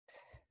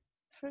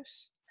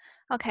first.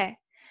 Okay,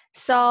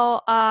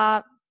 so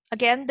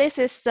again, this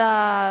is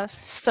the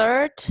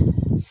third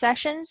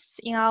sessions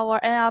in our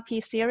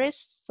NLP series.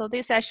 So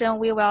this session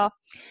we will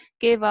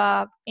give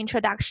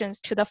introductions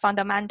to the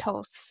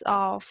fundamentals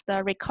of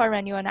the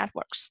recurrent neural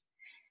networks.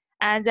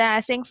 And then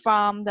I think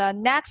from the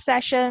next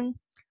session,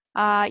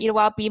 it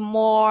will be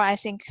more, I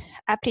think,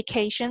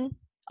 application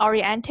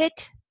oriented,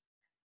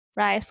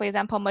 right? For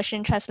example,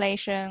 machine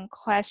translation,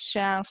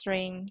 question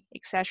answering,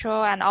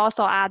 etc., and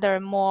also other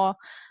more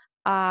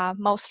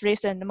most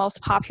recent,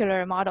 most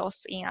popular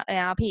models in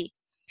NLP.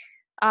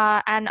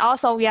 And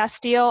also we are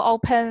still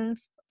open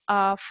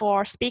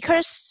for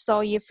speakers.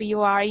 So if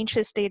you are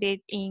interested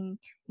in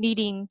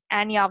leading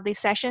any of these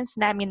sessions,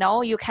 let me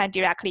know. You can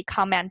directly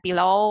comment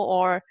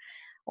below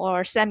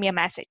or send me a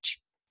message.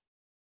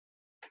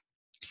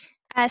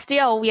 And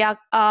still, we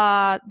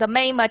are the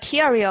main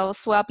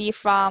materials will be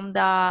from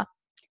the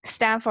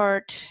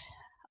Stanford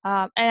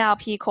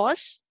NLP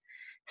course.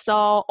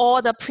 So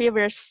all the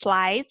previous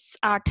slides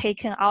are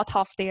taken out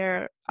of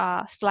their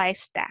slide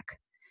stack.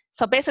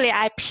 So basically,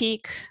 I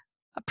pick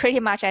pretty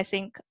much, I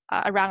think,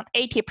 around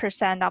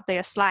 80% of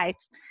their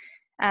slides.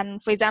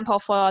 And for example,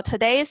 for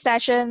today's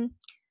session,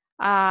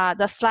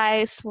 the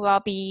slides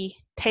will be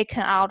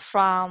taken out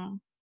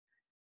from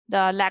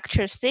the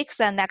lecture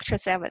 6 and lecture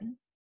 7.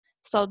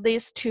 So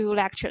these two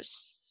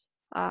lectures.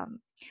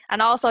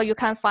 And also you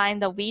can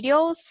find the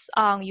videos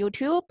on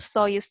YouTube.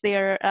 So is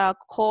there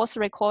course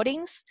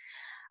recordings?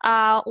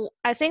 I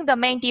think the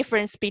main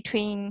difference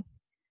between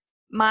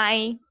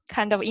my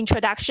kind of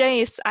introduction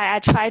is I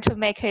try to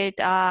make it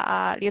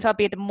a little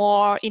bit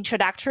more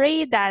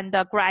introductory than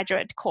the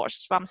graduate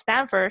course from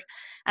Stanford.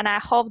 And I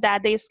hope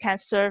that this can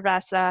serve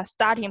as a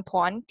starting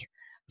point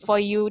for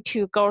you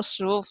to go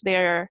through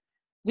their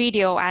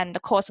video and the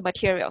course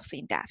materials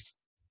in depth.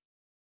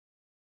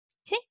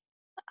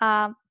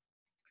 Okay,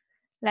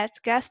 let's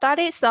get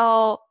started.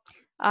 So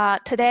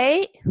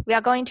today we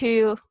are going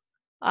to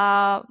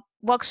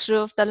walk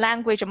through the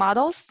language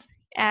models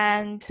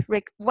and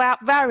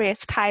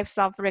various types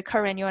of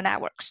recurrent neural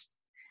networks.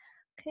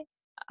 Okay,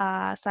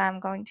 so I'm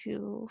going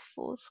to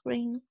full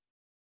screen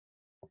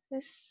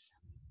this.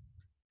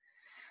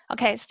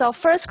 Okay, so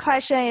first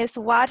question is,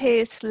 what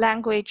is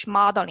language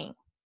modeling?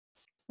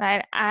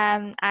 Right,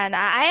 and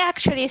I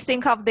actually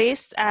think of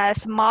this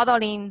as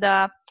modeling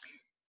the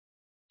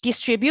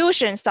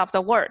distributions of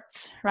the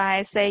words,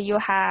 right? Say you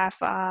have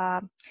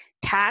a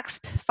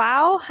text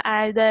file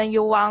and then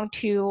you want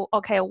to,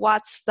 okay,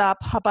 what's the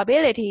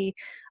probability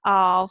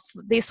of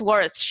these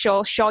words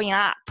showing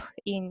up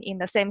in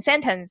the same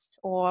sentence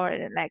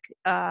or like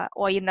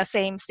or in the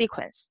same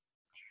sequence,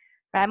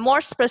 right?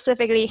 More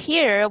specifically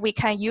here, we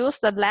can use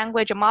the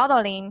language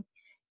modeling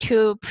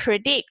to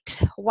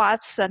predict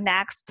what's the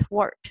next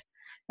word.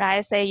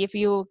 Right? Say if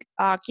you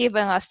are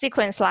given a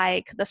sequence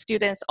like the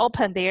students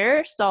open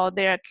there, so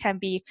there can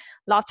be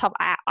lots of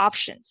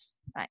options,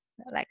 right?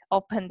 Like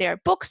open their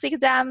books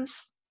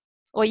exams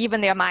or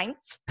even their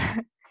minds.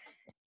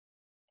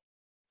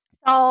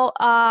 So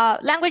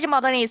language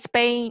modeling is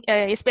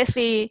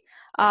basically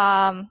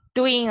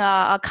doing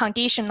a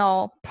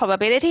conditional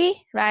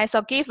probability, right?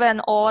 So given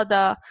all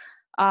the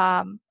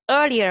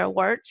earlier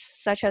words,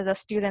 such as the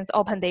students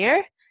open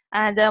there,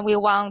 and then we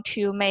want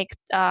to make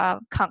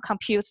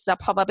compute the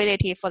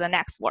probability for the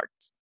next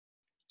words,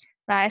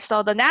 right?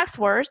 So the next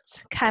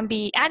words can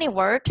be any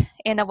word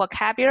in the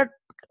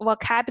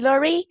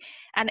vocabulary,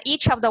 and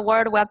each of the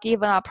word will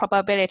give a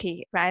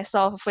probability, right?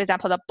 So for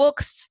example, the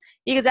books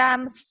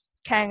exams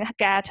can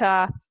get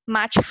a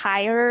much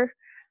higher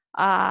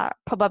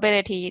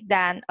probability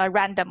than a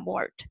random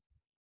word.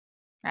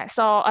 Right,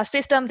 so a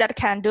system that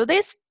can do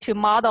this to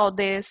model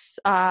this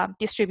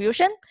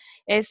distribution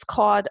is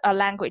called a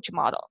language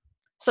model.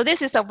 So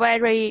this is a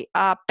very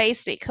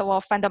basic or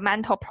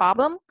fundamental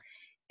problem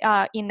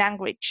in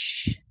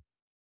language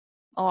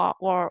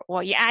or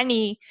in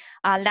any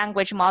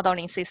language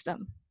modeling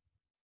system.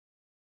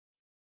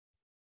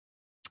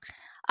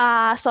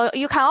 So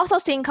you can also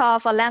think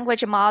of a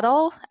language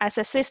model as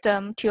a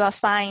system to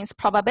assign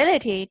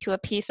probability to a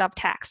piece of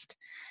text.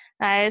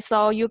 Right?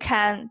 So you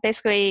can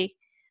basically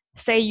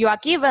say you are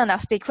given a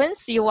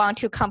sequence, you want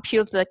to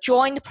compute the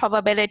joint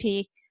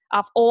probability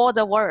of all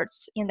the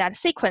words in that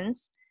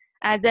sequence,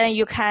 and then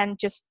you can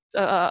just,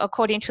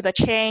 according to the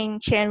chain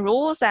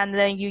rules, and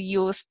then you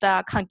use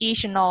the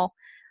conditional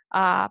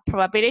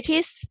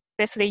probabilities.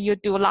 Basically, you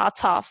do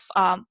lots of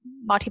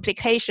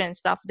multiplications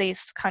of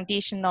these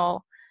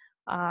conditional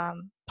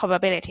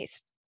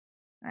probabilities,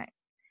 right?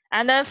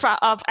 And then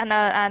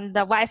and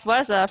the vice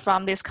versa,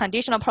 from these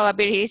conditional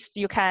probabilities,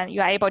 you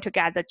are able to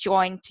get the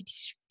joint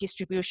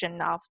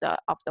distribution of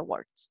the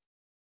words.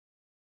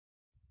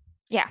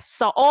 Yeah,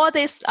 so all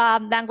this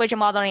language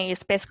modeling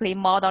is basically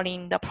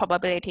modeling the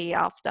probability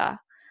of a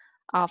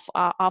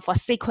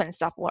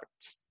sequence of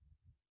words.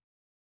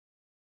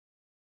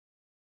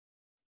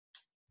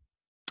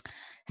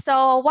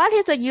 So what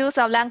is the use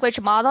of language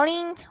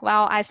modeling?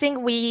 Well, I think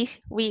we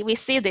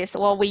see this,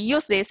 or we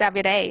use this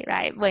every day,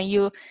 right? When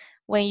you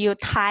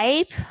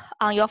type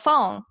on your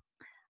phone,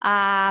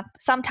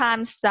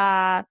 sometimes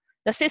the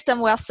system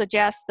will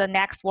suggest the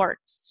next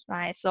words,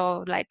 right?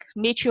 So like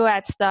meet you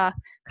at the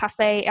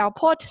cafe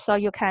airport, so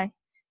you can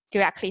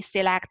directly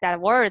select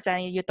that words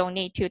and you don't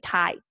need to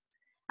type.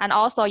 And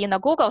also in the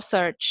Google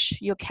search,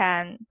 you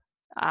can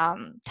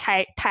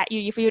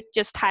if you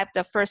just type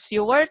the first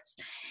few words,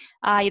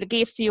 it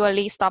gives you a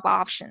list of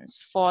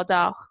options for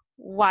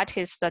what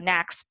is the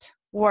next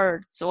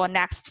words or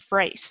next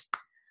phrase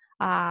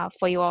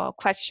for your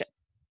question.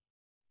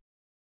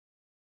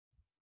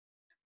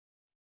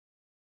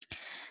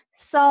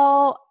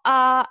 So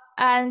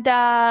and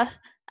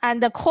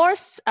the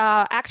course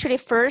actually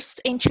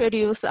first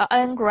introduced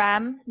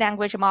n-gram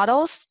language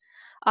models.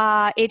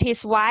 It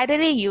is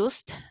widely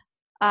used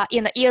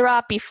in the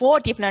era before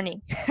deep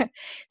learning.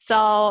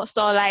 so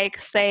like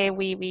say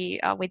we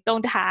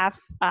don't have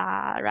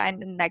right,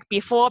 like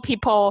before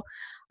people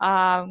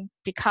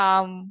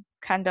become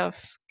kind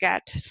of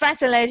get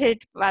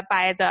fascinated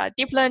by the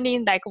deep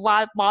learning, like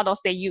what models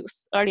they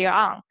use earlier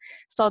on.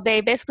 So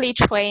they basically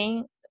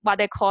train what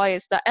they call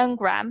is the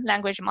n-gram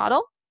language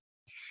model.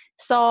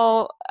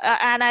 So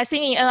and I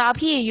think in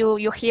NLP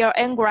you hear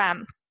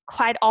n-gram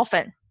quite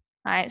often,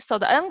 right? So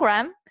the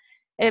n-gram,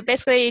 it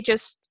basically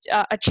just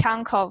a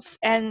chunk of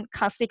n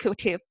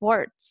consecutive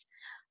words.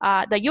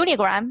 The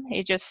unigram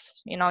is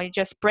just, you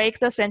just break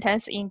the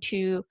sentence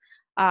into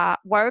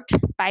word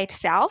by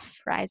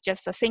itself, right? It's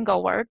just a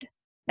single word,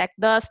 like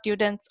the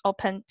students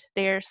opened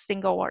their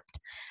single word.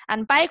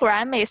 And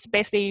bigram is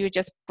basically you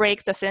just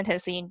break the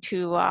sentence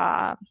into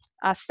a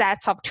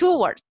set of two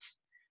words,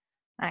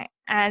 right?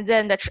 And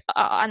then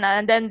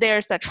and then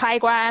there's the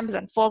trigrams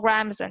and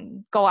fourgrams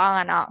and go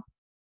on and on.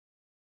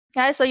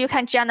 Okay, so you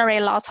can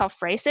generate lots of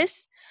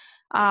phrases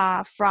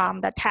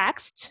from the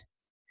text.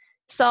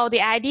 So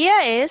the idea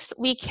is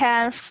we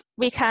can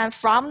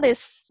from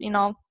this,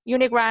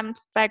 unigrams,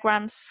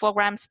 bigrams,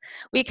 fourgrams,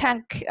 we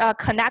can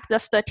connect the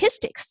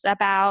statistics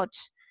about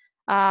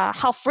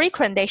how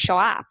frequent they show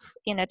up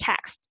in a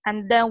text,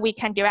 and then we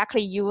can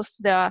directly use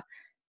the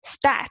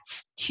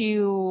stats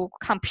to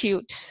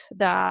compute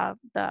the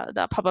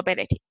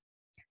probability.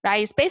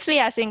 Right? It's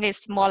basically, I think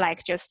it's more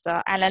like just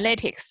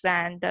analytics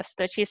and the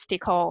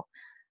statistical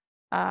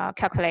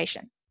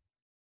calculation.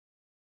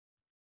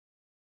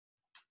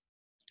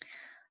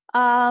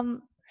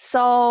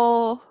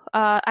 So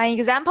an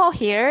example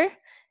here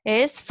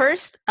is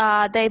first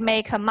they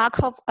make a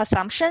Markov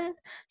assumption.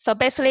 So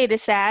basically it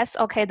says,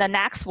 okay, the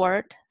next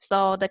word,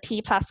 so the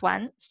t plus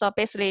 1. So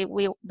basically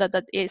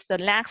is the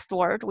next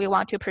word we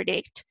want to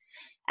predict.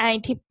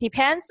 And it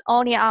depends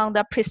only on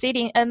the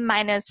preceding n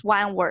minus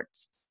 1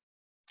 words.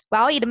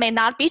 Well, it may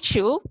not be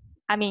true,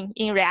 I mean,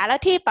 in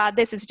reality, but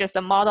this is just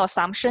a model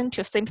assumption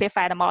to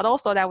simplify the model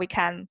so that we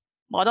can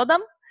model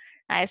them.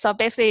 Right? So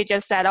basically it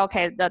just said,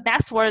 okay, the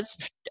next words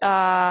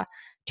to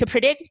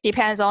predict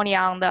depends only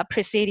on the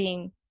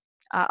preceding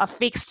a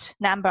fixed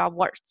number of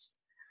words.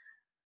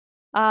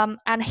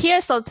 And here,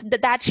 so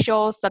that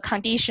shows the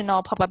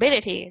conditional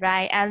probability,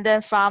 right? And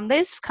then from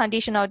this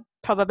conditional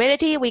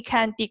probability, we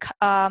can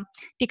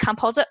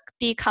decompose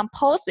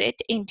it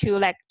into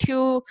like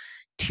two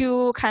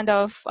kind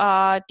of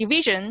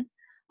division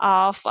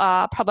of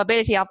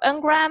probability of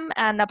n-gram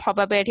and the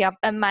probability of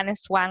n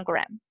minus 1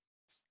 gram.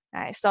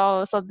 Right.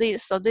 So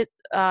this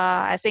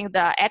I think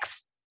the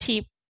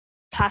xt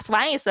plus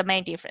 1 is the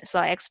main difference.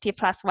 So xt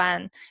plus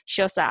 1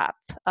 shows up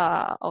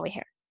over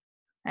here.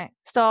 Right.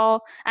 So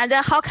and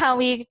then how can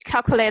we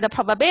calculate the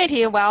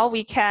probability? Well,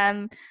 we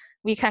can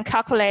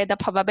calculate the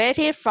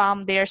probability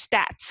from their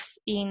stats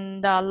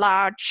in the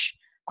large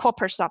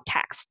corpus of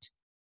text.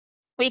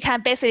 We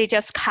can basically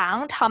just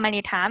count how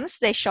many times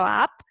they show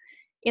up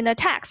in the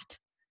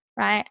text,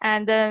 right?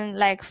 And then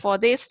like for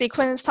this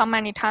sequence, how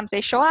many times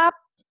they show up,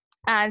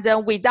 and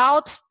then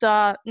without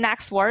the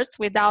next words,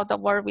 without the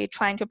word we're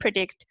trying to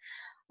predict.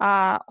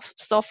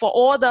 So for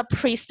all the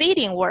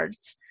preceding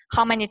words,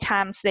 how many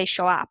times they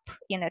show up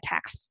in the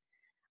text.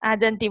 And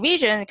then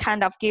division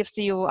kind of gives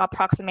you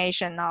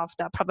approximation of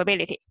the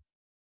probability.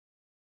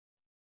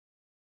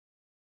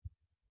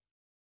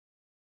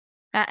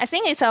 I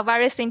think it's a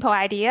very simple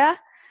idea.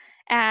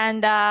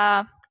 And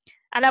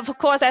of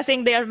course, I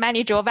think there are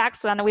many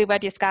drawbacks, and we will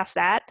discuss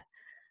that.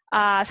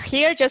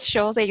 Here just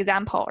shows the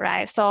example,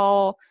 right?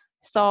 So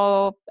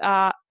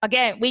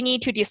again, we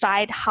need to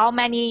decide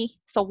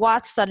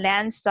what's the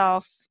length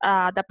of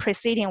the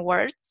preceding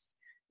words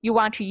you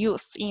want to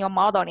use in your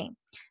modeling.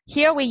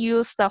 Here we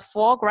use the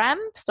 4-gram,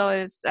 so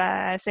it's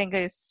I think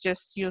it's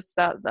just use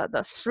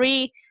the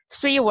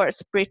three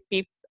words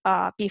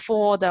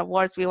before the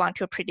words we want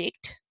to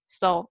predict.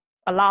 So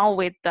along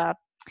with the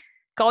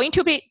going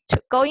to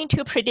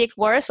predict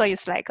words, so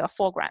it's like a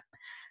 4-gram,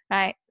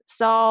 right?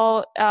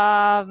 So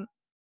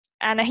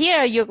and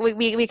here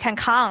we can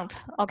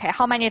count, okay,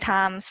 how many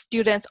times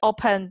students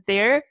open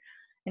their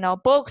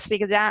books,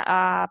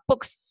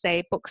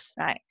 books,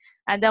 right?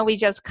 And then we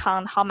just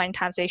count how many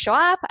times they show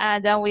up,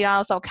 and then we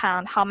also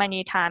count how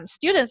many times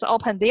students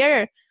open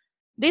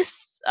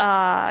this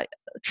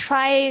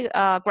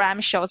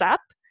trigram shows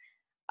up.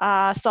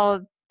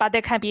 So but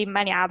there can be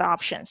many other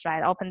options,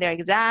 right? Open their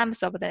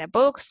exams, open their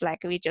books,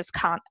 like we just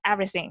count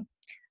everything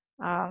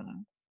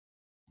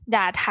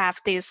that have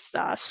these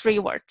 3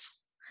 words.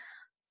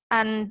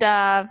 And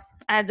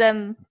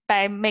then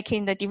by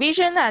making the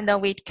division, and then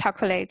we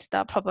calculate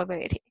the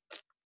probability.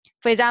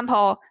 For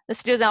example, the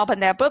student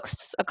opened their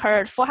books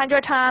occurred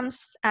 400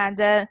 times, and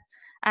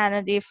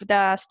if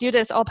the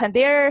students open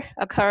their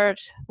occurred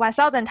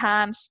 1,000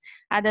 times,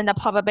 and then the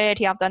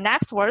probability of the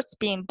next words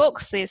being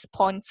books is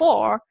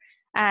 0.4,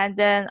 and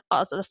then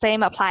also the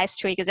same applies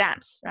to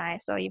exams,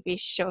 right? So if it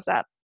shows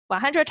up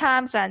 100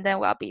 times, and then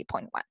will be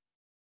 0.1.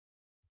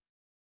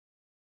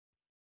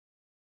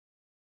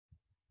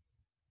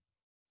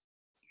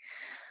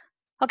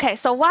 Okay,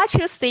 so what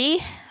you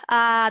see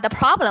the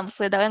problems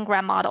with the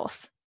n-gram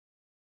models.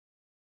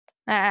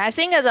 I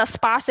think the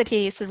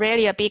sparsity is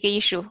really a big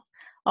issue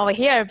over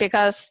here,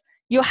 because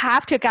you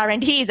have to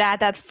guarantee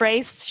that that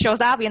phrase shows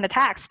up in the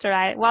text,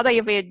 right? What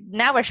if it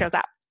never shows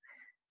up?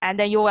 And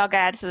then you will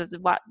get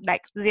what,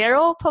 like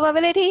 0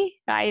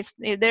 probability, right?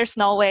 There's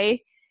no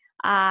way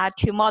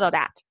to model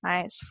that,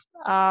 right?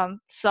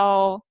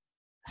 So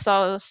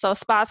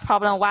sparse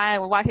problem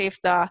one, what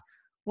if the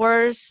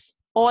words,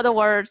 all the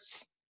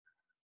words,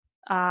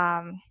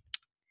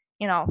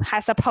 you know,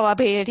 has a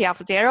probability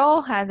of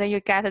 0, and then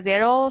you get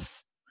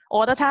zeros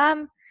all the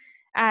time.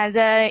 And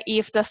then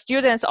if the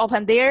students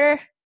open there,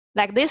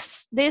 like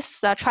this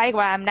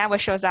trigram never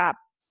shows up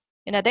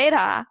in the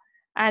data,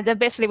 and then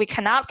basically we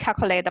cannot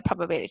calculate the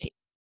probability.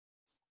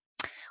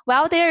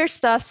 Well,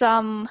 there's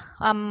some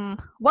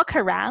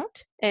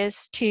workaround,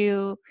 is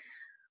to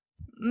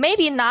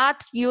maybe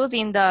not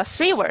using the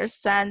 3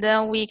 words, and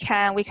then we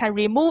can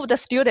remove the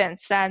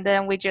students, and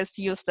then we just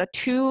use the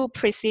 2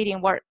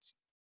 preceding words,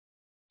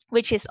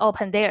 which is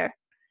open there,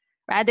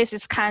 right? This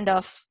is kind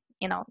of,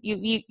 you know,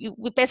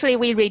 basically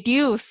we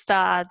reduce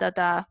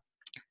the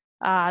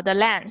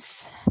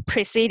length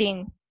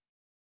preceding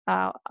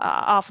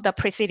of the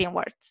preceding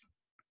words,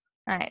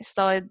 right?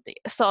 So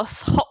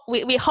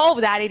we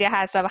hope that it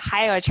has a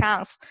higher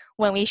chance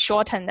when we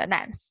shorten the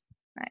length,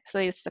 right? So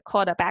it's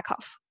called a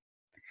backoff.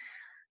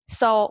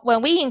 So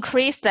when we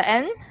increase the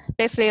n,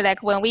 basically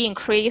like when we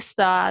increase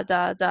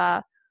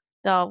the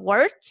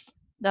words,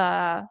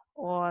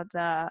 or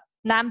the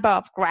number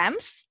of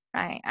grams,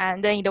 right?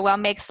 And then it will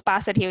make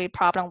sparsity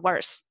problem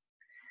worse.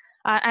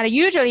 And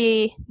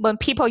usually when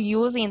people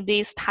using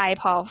this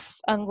type of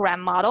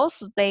n-gram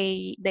models,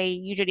 they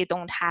usually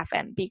don't have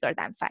n bigger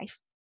than 5.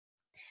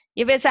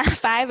 If it's at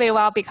 5, it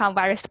will become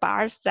very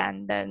sparse,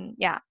 and then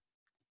yeah.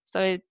 So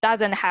it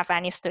doesn't have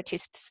any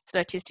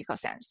statistical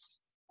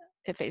sense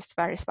if it's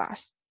very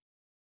sparse.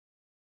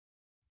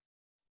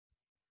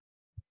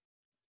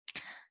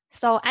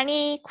 So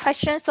any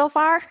questions so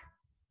far?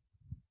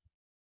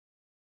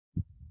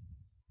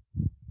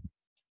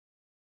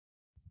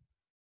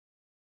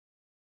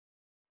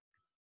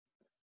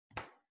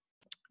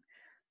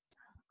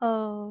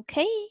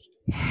 Okay.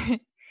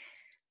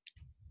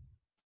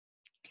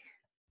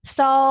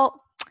 So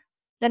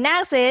the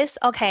next is,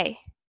 okay,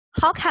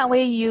 how can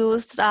we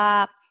use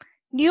a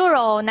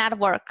neural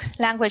network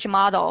language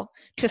model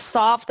to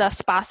solve the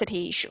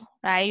sparsity issue,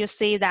 right? You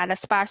see that the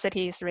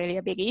sparsity is really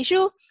a big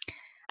issue.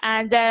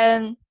 And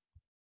then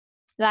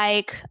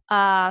like,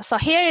 so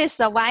here is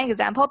the one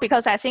example,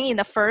 because I think in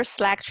the first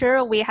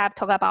lecture, we have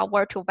talked about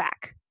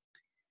word2vec,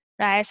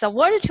 right? So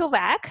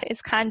word2vec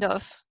is kind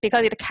of,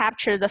 because it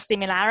captures the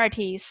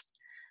similarities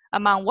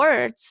among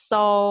words,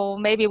 so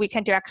maybe we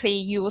can directly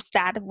use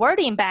that word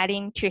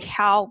embedding to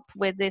help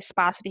with this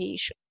sparsity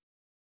issue.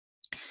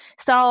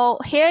 So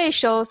here it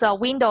shows a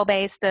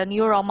window-based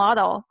neural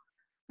model,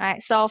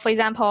 right? So for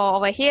example,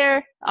 over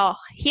here,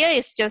 here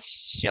it just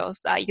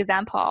shows an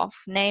example of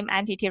name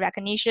entity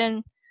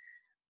recognition.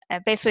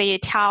 Basically,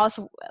 it tells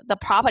the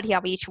property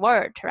of each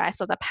word, right?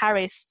 So the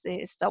Paris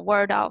is the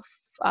word of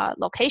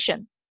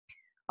location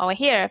over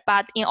here.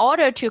 But in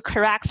order to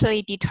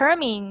correctly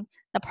determine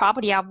the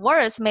property of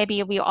words,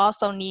 maybe we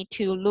also need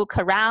to look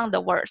around the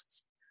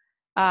words.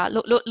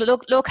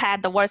 Look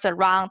at the words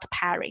around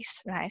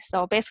Paris, right?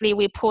 So basically,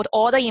 we put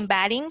all the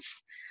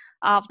embeddings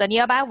of the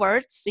nearby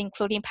words,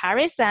 including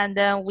Paris, and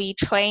then we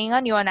train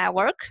a neural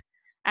network,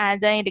 and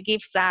then it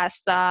gives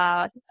us,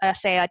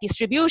 say, a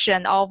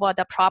distribution over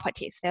the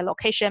properties, the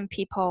location,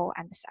 people,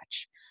 and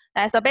such.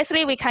 And so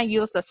basically, we can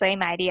use the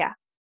same idea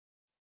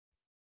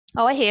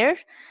over here.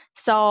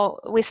 So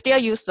we still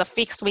use the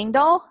fixed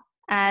window,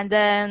 and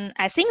then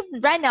I think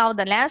right now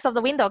the length of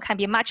the window can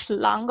be much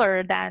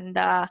longer than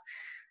the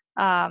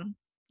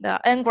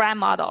n-gram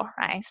model,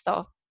 right?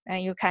 So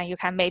you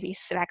can maybe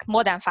select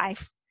more than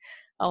 5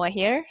 over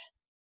here,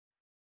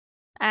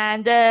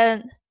 and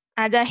then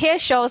here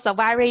shows a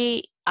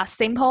very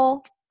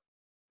simple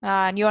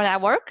neural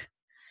network,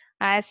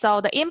 right?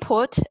 So the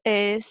input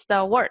is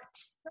the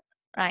words,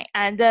 right?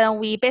 And then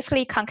we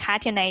basically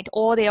concatenate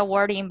all their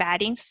word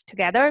embeddings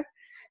together,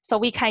 so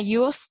we can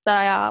use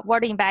the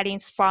word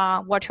embeddings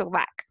from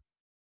word2vec.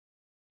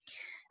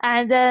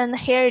 And then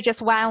here is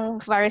just one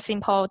very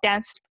simple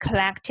dense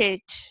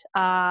collected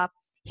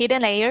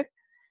hidden layer.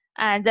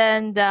 And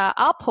then the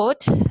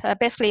output,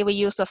 basically we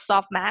use the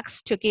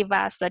softmax to give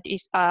us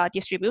a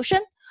distribution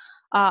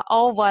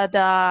over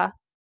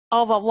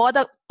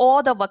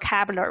all the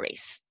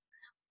vocabularies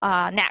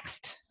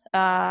next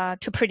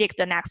to predict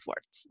the next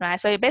words, right?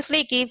 So it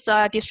basically gives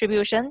a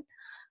distribution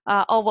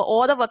over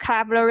all the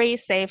vocabulary,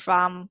 say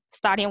from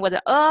starting with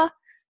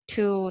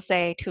to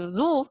say to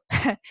zoo,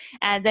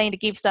 and then it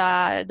gives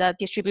the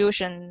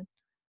distribution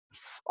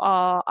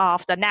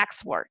of the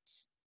next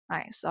words.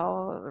 Right, so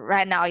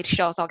right now it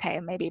shows, okay,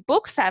 maybe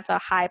books have a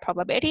high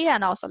probability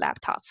and also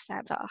laptops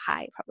have a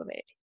high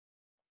probability.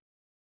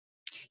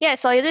 Yeah,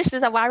 so this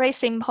is a very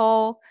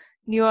simple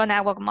neural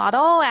network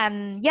model,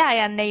 and yeah,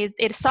 and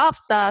it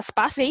solves the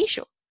sparsity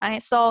issue.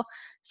 Right, so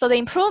the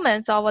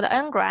improvements over the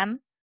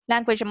n-gram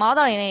language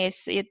modeling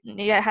is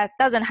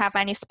doesn't have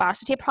any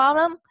sparsity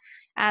problem,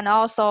 and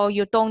also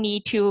you don't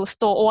need to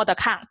store all the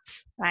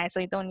counts, right?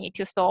 So you don't need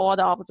to store all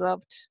the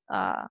observed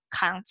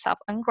counts of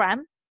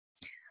n-gram.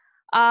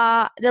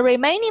 The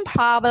remaining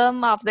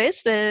problem of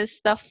this is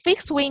the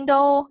fixed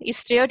window is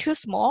still too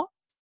small,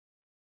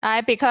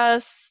 right?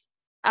 Because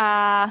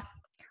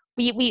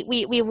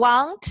we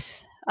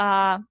want,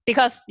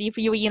 because if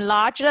you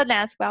enlarge the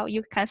lens, well,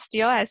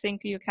 I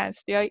think you can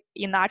still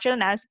enlarge the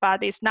lens,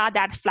 but it's not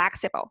that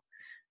flexible,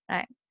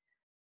 right?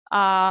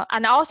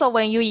 And also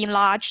when you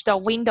enlarge the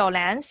window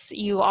length,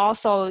 you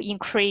also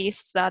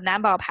increase the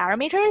number of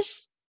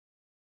parameters,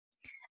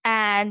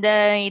 and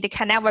it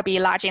can never be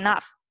large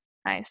enough.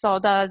 Right? So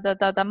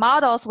the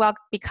models will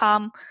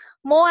become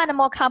more and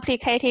more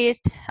complicated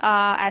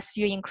as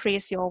you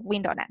increase your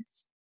window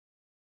length.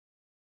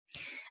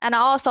 And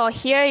also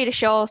here it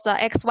shows the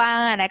x1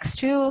 and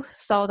x2.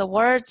 So the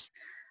words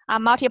are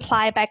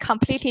multiplied by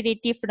completely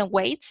different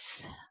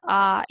weights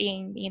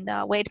in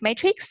the weight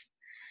matrix.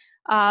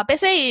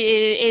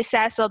 Basically, it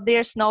says that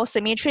there's no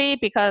symmetry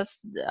because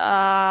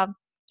the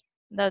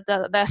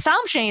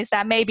assumption is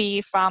that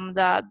maybe from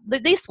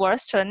this word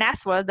to the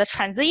next word, the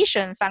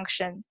transition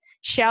function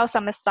shares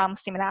some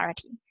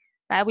similarity.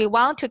 Right? We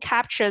want to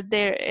capture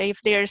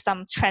if there's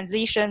some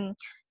transition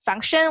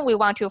function, we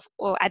want to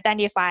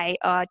identify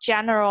a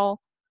general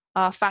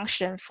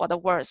function for the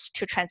words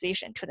to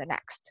transition to the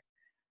next.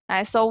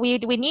 Right? So we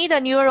need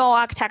a neural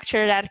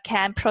architecture that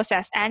can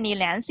process any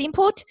length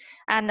input,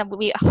 and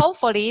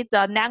hopefully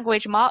the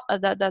language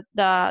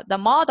the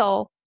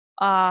model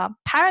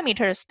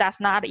parameters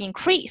does not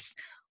increase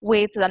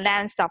with the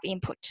length of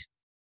input.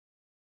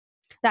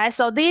 Right?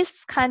 So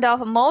this kind of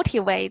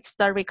motivates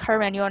the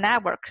recurrent neural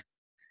network.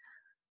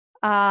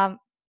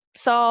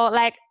 So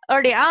like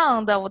early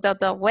on,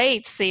 the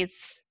weights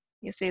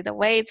you see the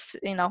weights,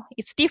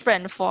 it's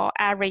different for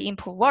every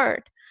input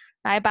word,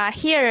 right? But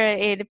here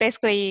it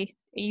basically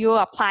you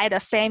apply the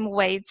same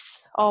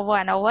weights over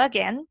and over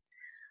again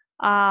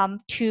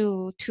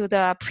to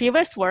the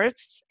previous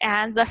words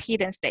and the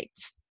hidden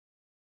states.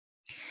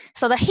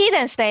 So the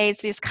hidden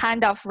states is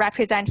kind of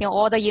representing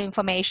all the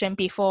information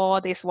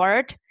before this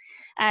word,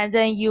 and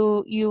then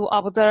you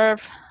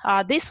observe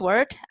this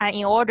word, and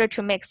in order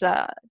to make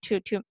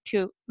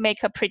to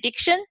make a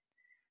prediction,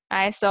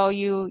 right? So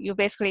you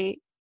basically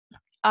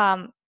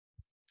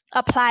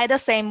apply the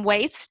same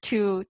weights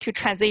to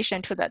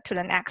transition to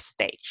the next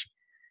stage.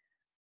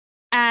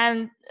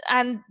 And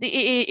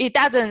it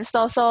doesn't.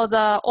 So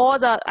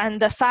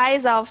the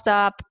size of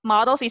the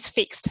models is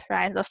fixed,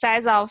 right? The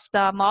size of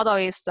the model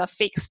is the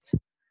fixed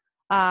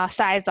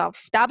size of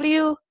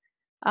W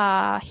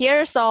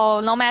here. So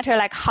no matter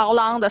like how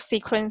long the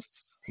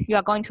sequence you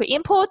are going to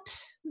input,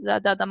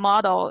 the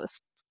model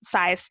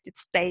size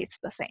stays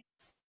the same.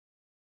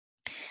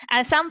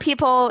 And some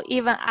people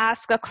even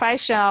ask a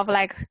question of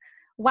like,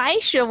 why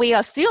should we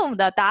assume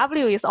the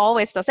W is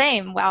always the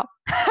same? Well,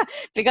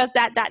 because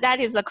that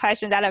is a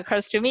question that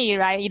occurs to me,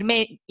 right?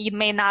 It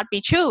may not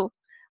be true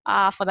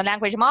for the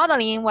language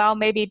modeling. Well,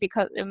 maybe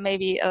because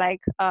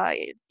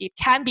it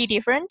can be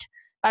different.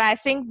 But I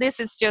think this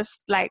is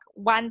just like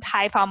one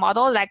type of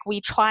model, like we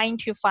trying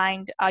to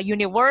find a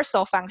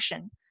universal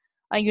function,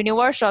 a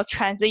universal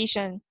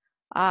transition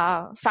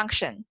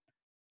function,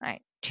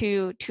 right?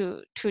 To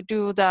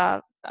do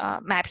the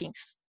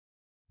mappings.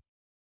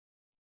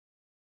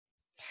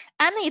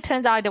 And it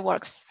turns out it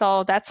works.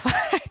 So that's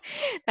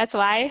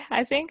why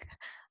I think.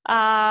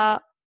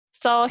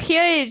 So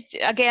here is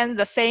again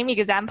the same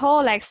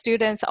example, like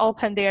students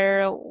open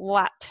their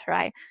what,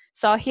 right?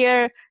 So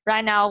here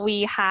right now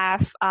we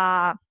have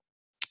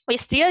we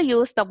still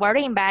use the word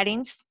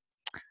embeddings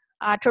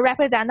to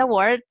represent the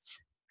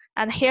words,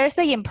 and here's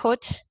the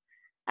input,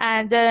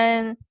 and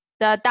then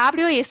the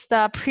W is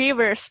the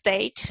previous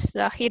state.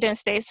 The hidden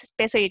state is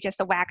basically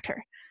just a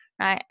vector.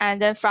 Right?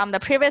 And then from the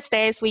previous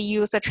states, we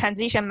use the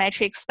transition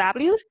matrix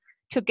W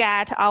to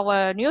get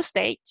our new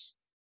state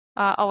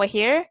over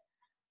here.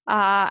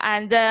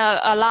 And then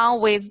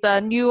along with the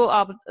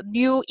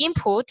new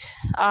input,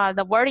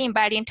 the word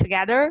embedding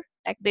together,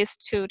 like these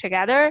two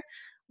together,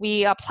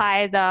 we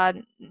apply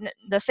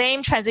the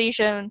same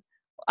transition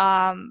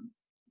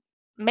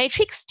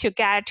matrix to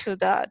get to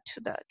the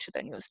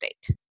new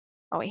state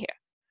over here.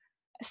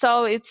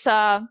 So it's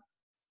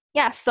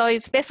Yeah, so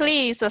it's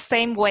basically the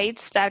same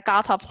weights that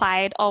got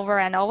applied over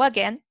and over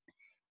again.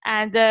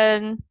 And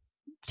then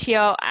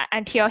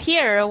until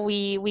here,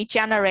 we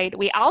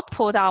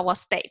output our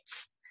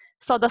states.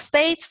 So the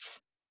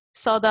states,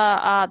 so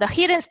the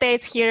hidden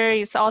states here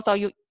is also,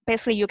 you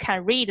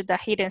can read the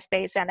hidden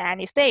states at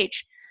any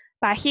stage.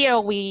 But here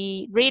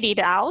we read it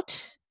out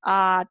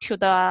to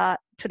the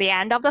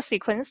end of the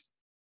sequence,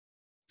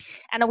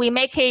 and we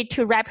make it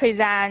to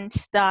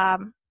represent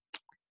the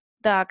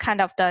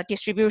kind of the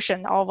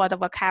distribution over the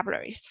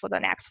vocabularies for the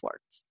next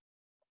words.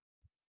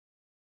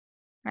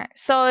 Right.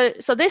 So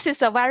this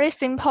is a very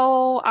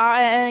simple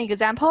RNN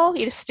example.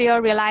 It still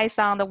relies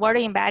on the word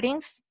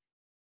embeddings.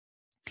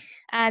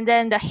 And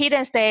then the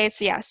hidden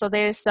states, yeah, so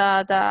there's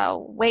the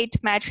weight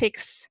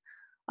matrix,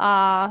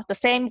 the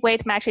same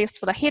weight matrix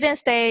for the hidden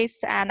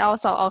states, and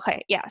also,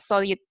 okay, yeah, so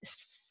it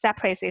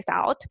separates it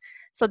out.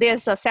 So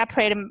there's a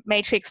separate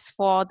matrix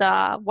for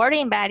the word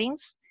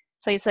embeddings.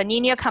 So it's a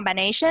linear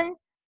combination,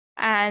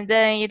 and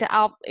then it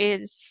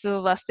is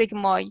a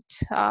sigmoid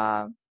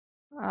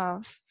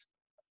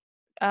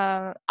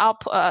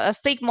a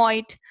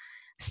sigmoid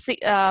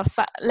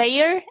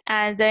layer,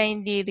 and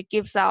then it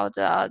gives out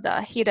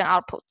the hidden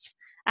outputs.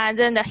 And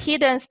then the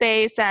hidden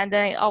states, and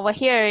then over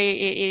here,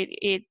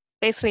 it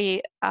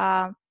basically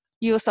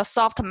use a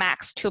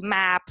softmax to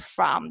map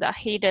from the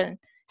hidden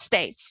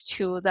states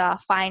to the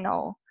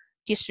final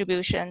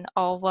distribution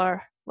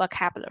over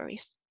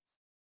vocabularies.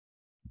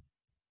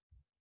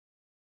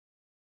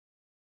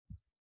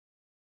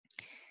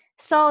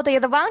 So the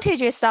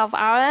advantages of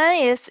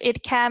RNN is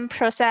it can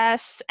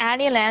process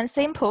any length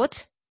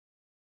input.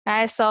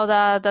 Right, so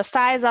the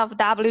size of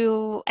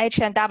WH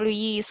and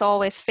WE is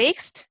always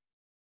fixed.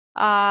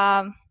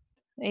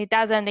 It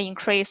doesn't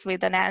increase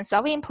with the length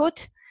of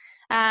input,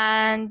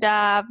 and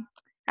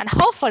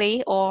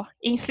hopefully, or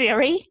in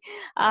theory,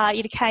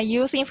 it can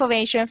use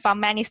information from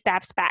many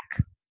steps back.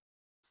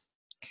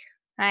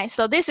 Right,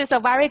 so this is a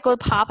very good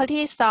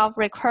properties of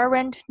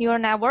recurrent neural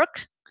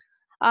network.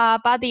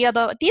 But the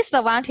other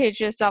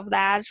disadvantages of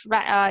that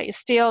is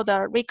still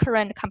the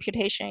recurrent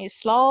computation is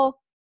slow,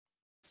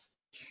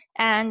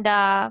 and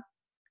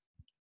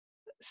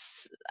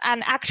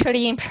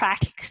actually in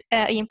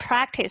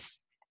practice,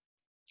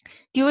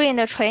 during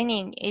the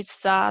training,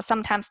 it's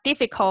sometimes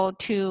difficult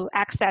to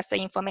access the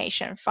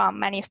information from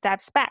many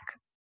steps back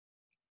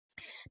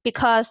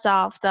because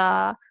of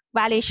the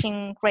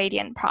vanishing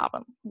gradient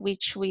problem,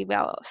 which we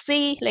will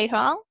see later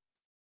on.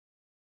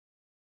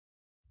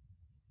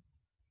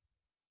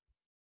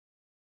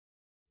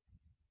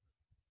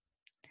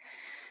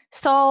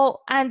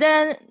 So, and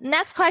then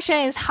next question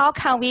is, how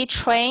can we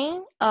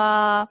train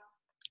an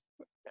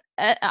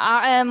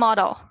RNN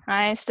model,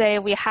 right? Say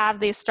we have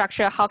this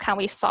structure, how can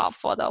we solve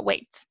for the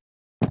weights?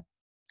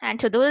 And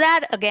to do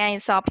that, again,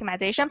 it's an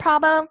optimization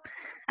problem.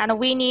 And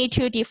we need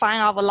to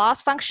define our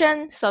loss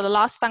function. So the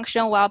loss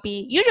function will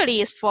be,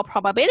 usually is for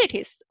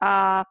probabilities.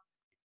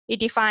 It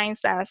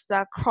defines as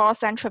the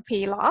cross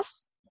entropy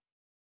loss.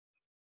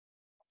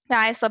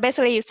 Right, so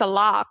basically it's a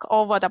log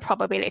over the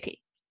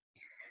probability.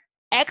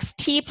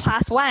 XT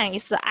plus 1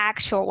 is the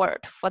actual word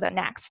for the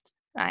next,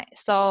 right?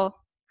 So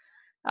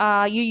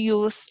you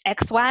use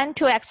x1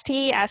 to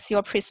xt as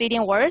your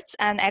preceding words,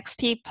 and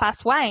xt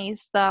plus 1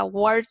 is the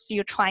words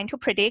you're trying to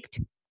predict.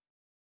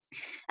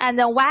 And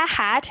then y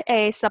hat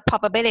is a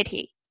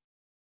probability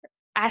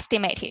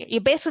estimated.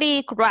 You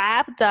basically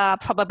grab the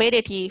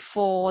probability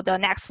for the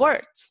next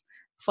words,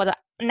 for the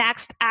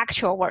next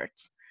actual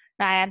words,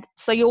 right?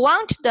 So you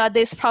want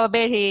this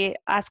probability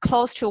as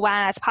close to 1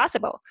 as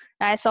possible,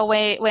 right? So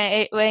when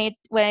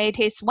it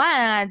is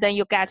 1, then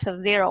you get a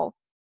 0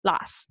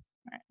 loss.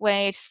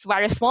 When it's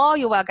very small,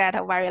 you will get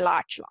a very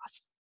large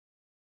loss.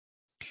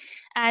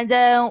 And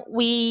then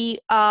we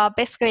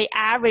basically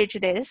average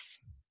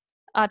this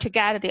to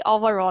get the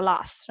overall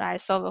loss,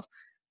 right? So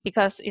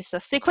because it's a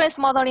sequence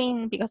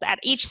modeling, because at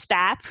each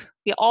step,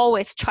 we're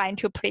always trying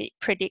to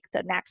predict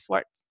the next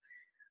words.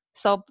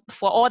 So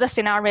for all the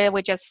scenarios,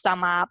 we just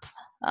sum up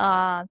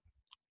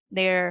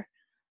their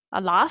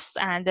loss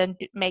and then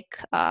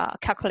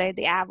calculate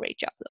the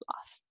average of the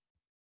loss.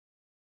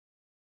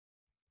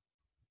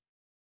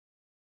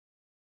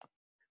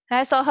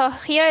 Right, so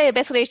here it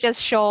basically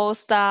just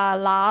shows the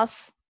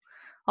loss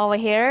over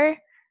here.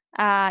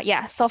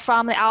 Yeah, so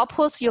from the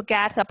outputs, you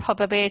get the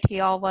probability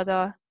over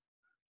the,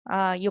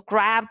 you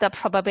grab the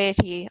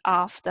probability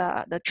of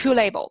the true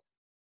label,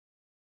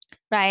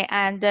 right?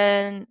 And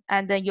then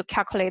you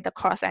calculate the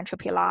cross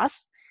entropy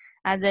loss,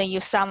 and then you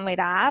sum it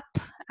up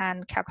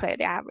and calculate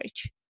the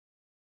average.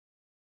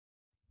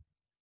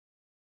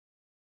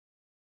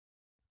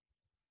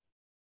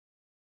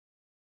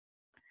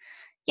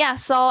 Yeah,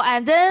 so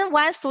and then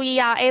once we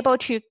are able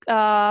to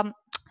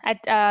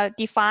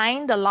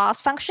define the loss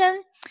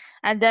function,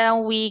 and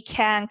then we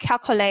can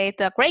calculate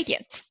the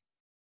gradients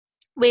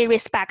with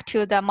respect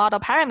to the model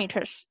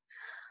parameters.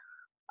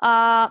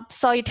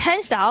 So it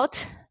turns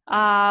out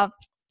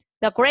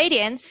the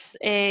gradients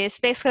is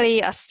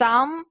basically a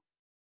sum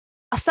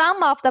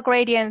of the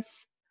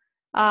gradients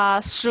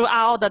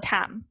throughout the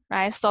time,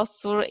 right? So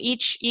through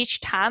each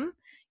time,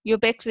 you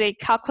basically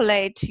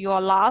calculate your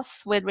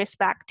loss with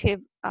respect to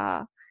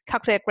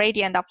calculate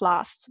gradient of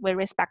loss with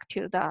respect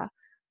to the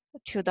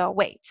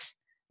weights,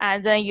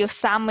 and then you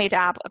sum it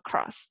up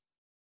across,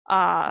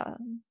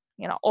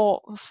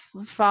 all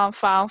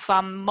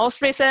from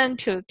most recent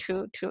to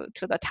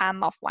the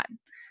time of one.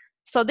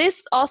 So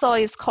this also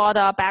is called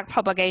a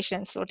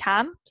backpropagation through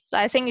time. So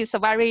I think it's a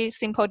very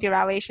simple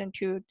derivation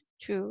to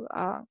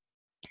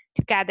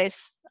get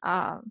this.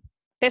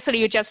 Basically,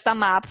 you just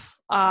sum up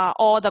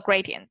all the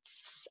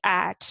gradients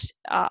at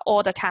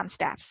all the time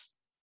steps.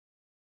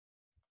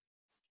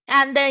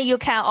 And then you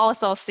can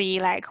also see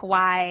like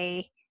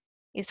why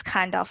it's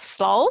kind of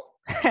slow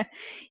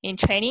in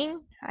training.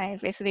 Right?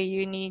 Basically,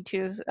 you need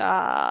to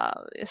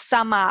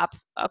sum up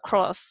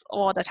across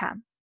all the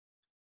time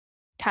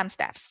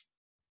steps.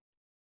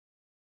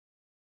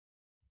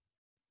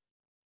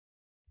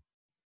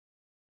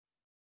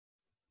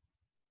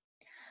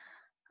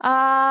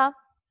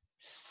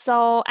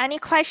 So any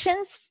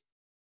questions?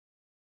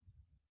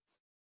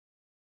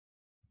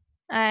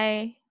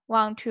 I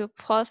want to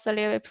pause a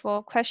little bit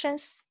for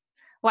questions.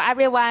 Well,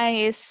 everyone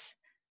is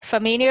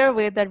familiar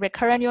with the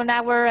recurrent neural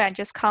network and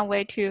just can't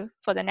wait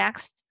for the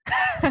next.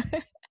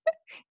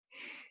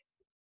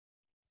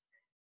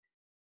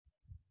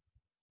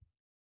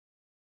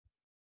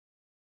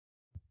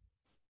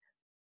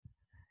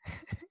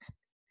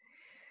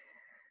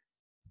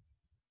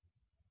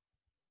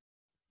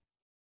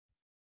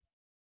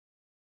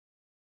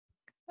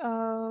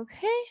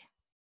 Okay.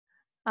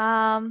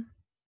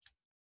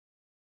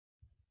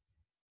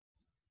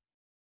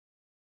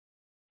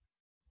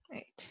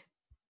 Wait.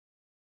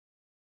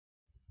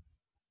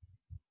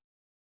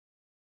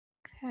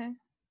 Okay.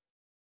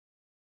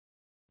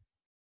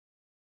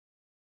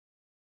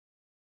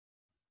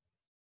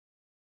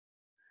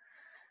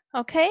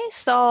 Okay,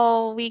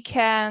 so we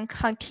can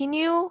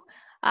continue.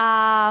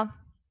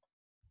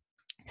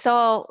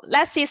 So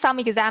let's see some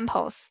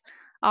examples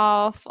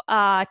of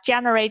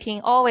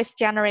always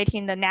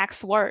generating the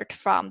next word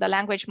from the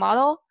language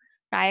model,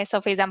 right? So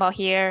for example,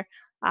 here,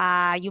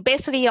 you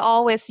basically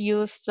always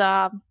use,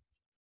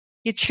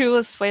 you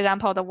choose, for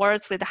example, the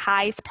words with the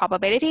highest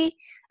probability,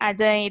 and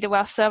then it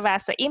will serve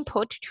as the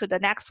input to the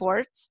next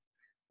words.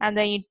 And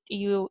then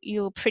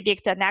you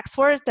predict the next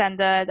words, and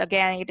then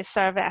again, it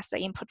serves as the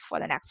input for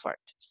the next word.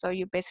 So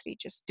you basically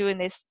just doing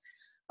this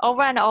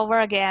over and over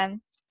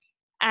again.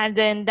 And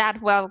then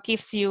that will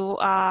gives you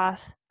a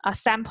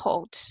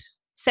sampled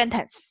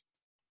sentence.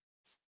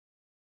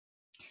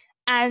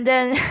 And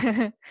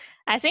then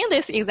I think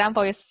this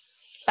example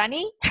is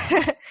funny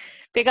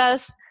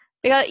because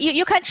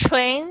you can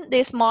train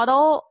this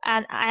model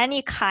on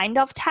any kind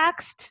of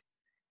text,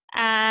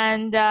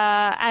 and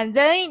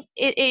then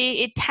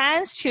it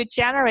tends to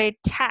generate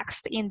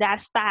text in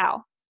that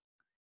style,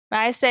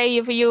 right? Say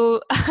if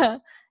you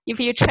if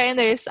you train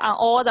this on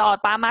all the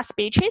Obama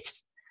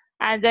speeches,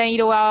 and then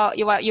you will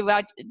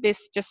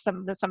this just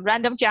some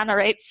random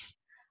generates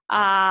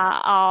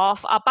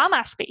of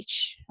Obama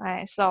speech,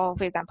 right? So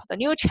for example, the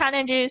new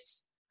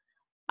challenges,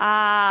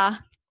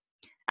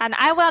 and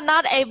I will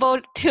not able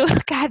to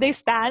get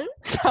this done.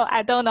 So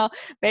I don't know,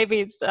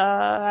 maybe it's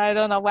I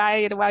don't know why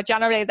it will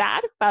generate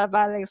that, but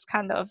it's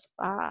kind of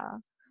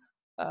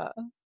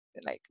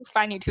like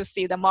funny to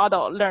see the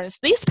model learns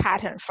this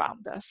pattern from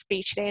the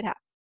speech data.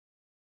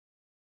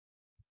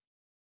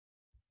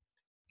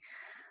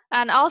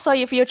 And also,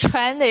 if you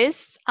train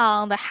this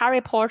on the Harry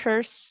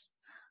Potter's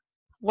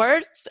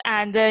words,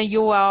 and then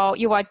you will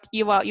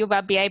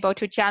be able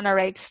to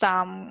generate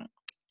some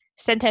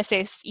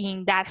sentences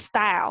in that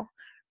style,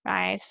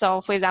 right?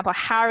 So, for example,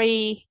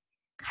 Harry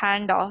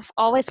kind of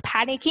always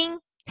panicking.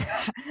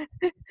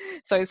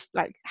 So it's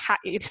like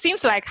it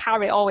seems like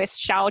Harry always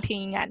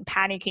shouting and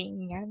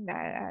panicking and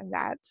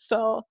that.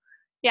 So,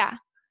 yeah.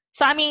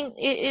 So I mean,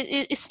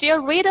 it's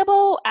still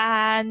readable,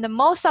 and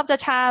most of the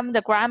time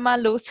the grammar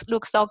looks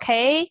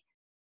okay,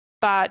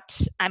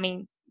 but I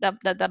mean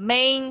the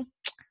main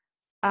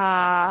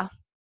or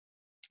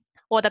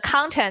the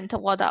content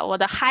or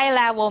the high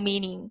level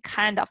meaning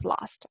kind of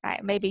lost,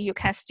 right? Maybe you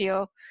can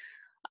still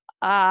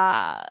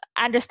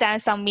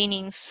understand some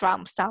meanings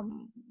from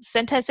some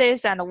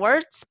sentences and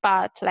words,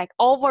 but like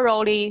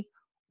overallly,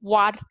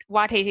 what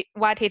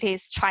it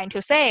is trying to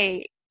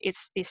say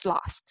is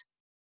lost.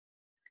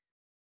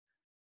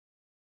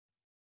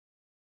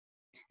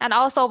 And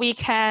also we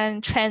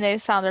can train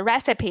this on the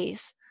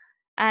recipes,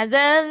 and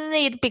then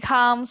it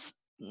becomes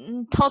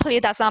totally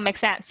does not make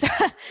sense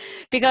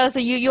because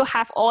you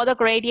have all the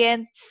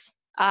gradients,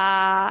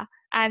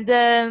 and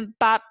then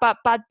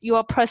but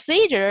your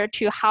procedure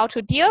to how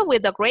to deal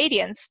with the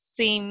gradients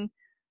seem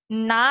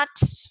not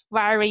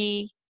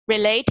very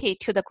related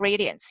to the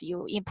gradients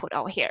you input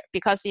over here,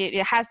 because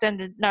it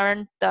hasn't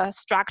learned the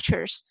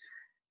structures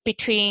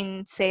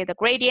between, say, the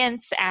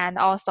gradients and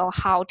also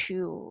how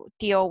to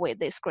deal with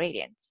these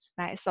gradients,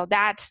 right? So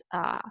that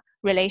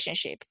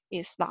relationship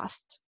is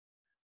lost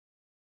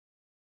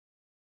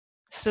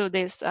through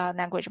this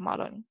language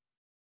modeling.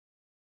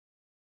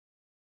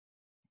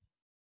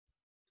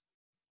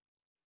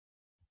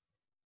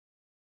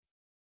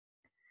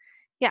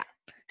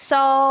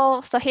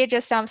 So here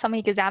just some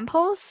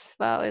examples.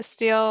 Well, it's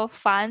still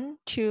fun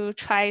to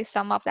try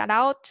some of that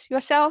out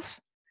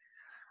yourself.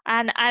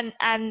 And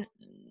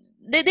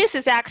this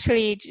is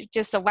actually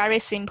just a very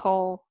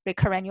simple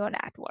recurrent neural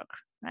network,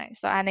 right?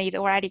 So and it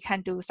already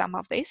can do some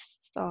of this.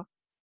 So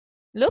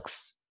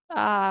looks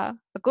a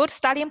good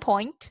starting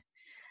point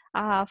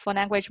for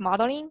language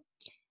modeling.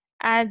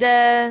 And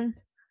then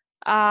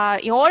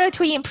in order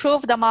to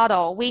improve the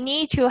model, we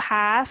need to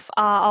have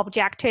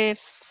objective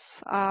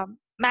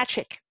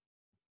metric.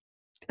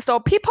 So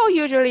people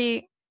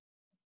usually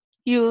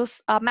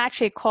use a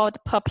metric called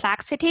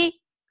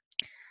perplexity.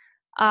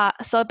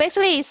 So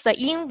basically, it's the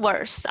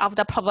inverse of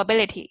the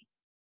probability.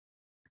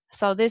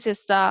 So this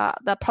is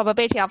the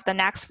probability of the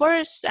next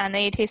verse, and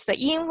it is the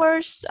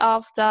inverse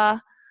of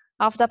the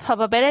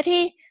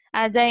probability,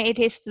 and then it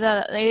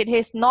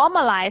is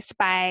normalized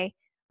by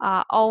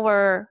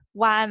over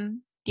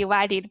 1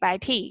 divided by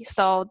t.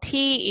 So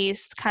t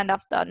is kind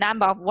of the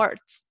number of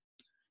words,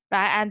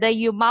 right? And then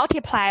you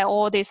multiply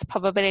all these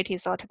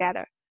probabilities all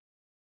together.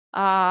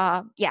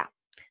 Yeah.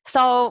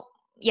 So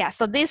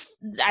this,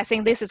 I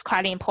think this is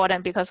quite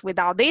important, because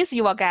without this,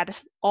 you will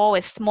get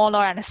always smaller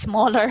and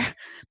smaller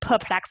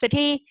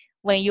perplexity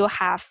when you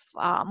have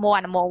more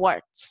and more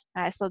words.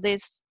 Right? So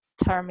this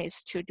term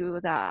is to do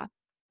the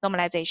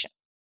normalization.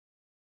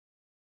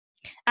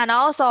 And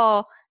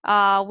also,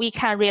 we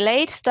can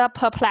relate the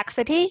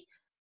perplexity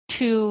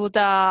to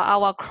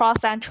our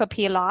cross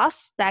entropy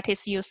loss that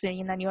is used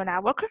in the neural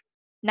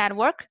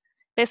network.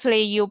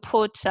 Basically, you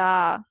put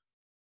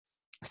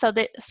so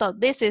this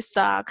is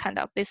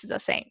this is the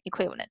same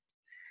equivalent,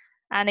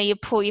 and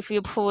if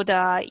you put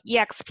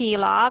exp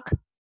log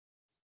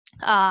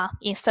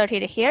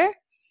inserted here,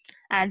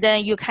 and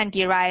then you can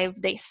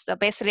derive this. So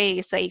basically,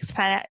 it's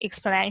the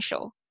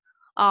exponential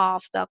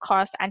of the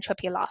cross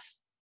entropy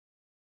loss.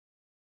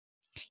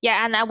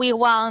 Yeah, and then we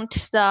want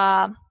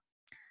the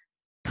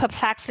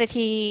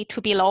perplexity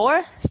to be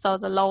lower, so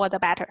the lower the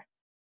better.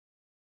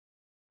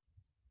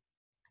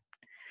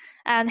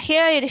 And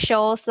here it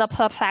shows the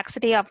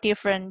perplexity of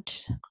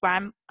different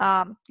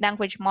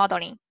language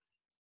modeling.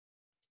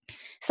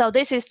 So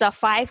this is the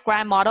 5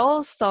 gram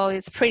models, so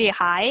it's pretty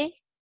high.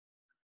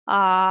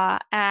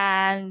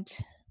 And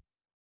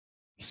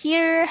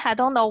here, I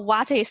don't know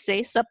what is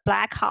this, a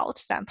blackout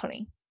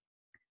sampling.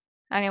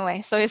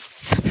 Anyway, so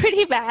it's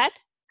pretty bad.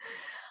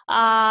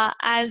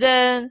 And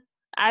then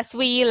as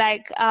we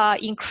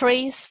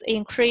increase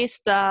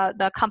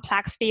the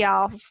complexity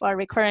of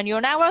recurrent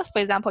neural networks, for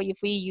example, if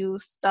we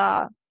use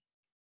the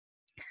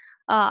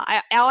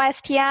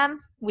LSTM,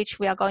 which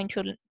we are going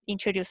to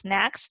introduce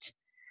next,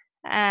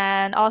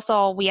 and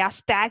also we are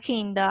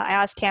stacking the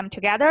LSTM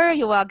together,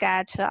 you will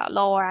get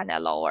lower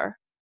and lower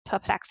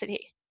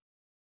perplexity.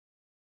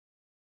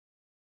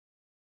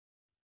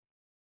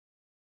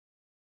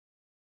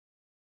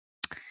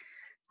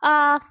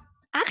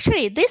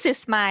 Actually, this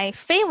is my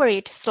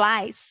favorite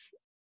slides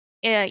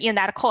in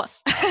that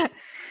course.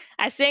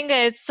 I think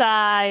it's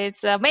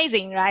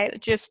amazing, right?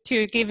 Just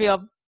to give you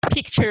a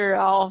picture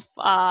of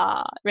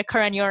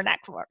recurrent neural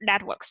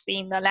networks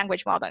in the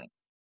language modeling.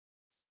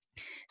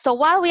 So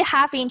what we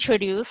have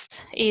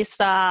introduced is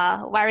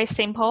a very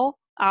simple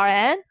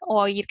RN,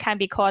 or it can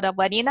be called a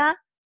vanilla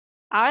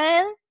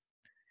RN.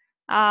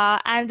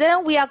 And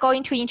then we are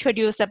going to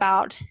introduce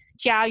about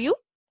GRU,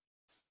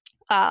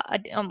 a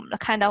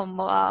kind of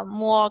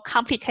more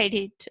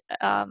complicated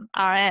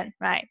RN,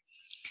 right?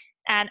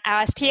 And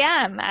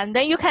LSTM. And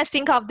then you can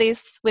think of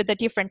this with a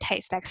different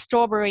taste, like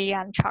strawberry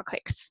and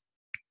chocolates.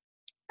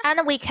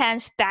 And we can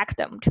stack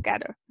them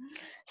together.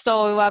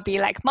 So it will be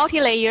like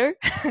multi-layer,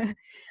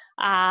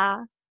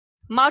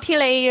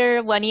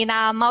 multi-layer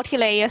vanilla,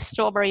 multi-layer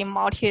strawberry,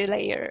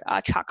 multi-layer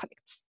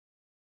chocolates.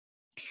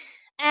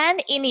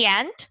 And in the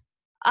end,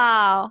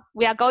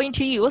 we are going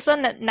to use a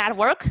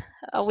network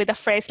with a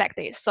phrase like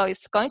this. So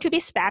it's going to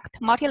be stacked,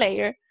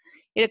 multi-layer.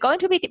 It's going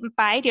to be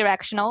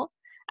bidirectional,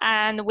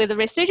 and with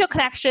residual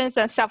connections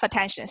and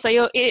self-attention.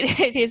 So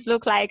it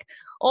looks like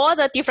all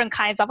the different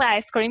kinds of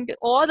ice cream,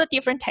 all the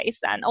different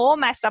tastes, and all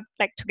messed up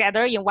like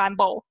together in one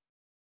bowl.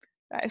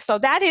 Right? So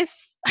that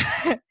is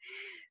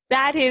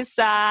that is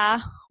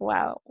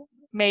well,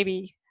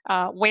 maybe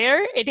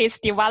where it is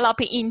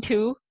developing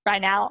into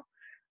right now.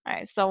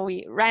 Right, so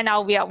right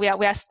now we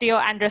are still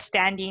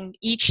understanding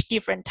each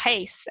different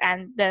taste,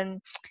 and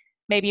then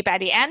maybe by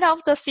the end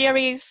of the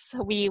series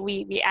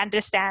we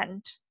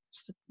understand,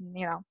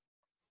 you know,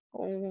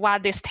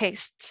 what this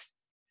taste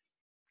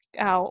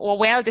or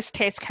where this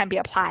taste can be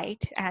applied,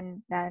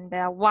 and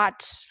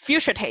what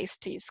future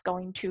taste is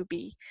going to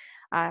be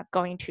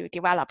going to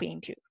develop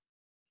into.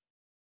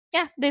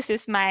 Yeah, this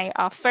is my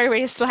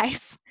favorite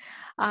slides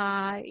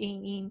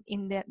in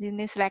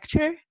this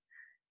lecture,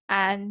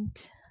 and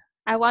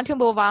I want to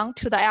move on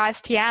to the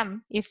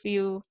LSTM if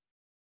you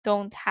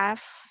don't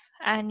have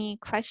any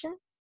question.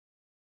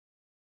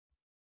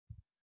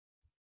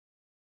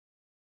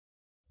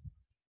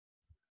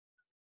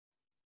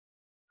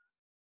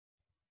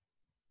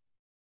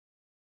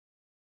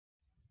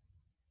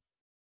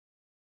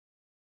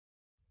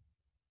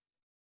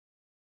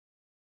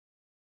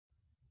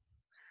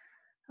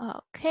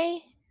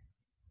 Okay.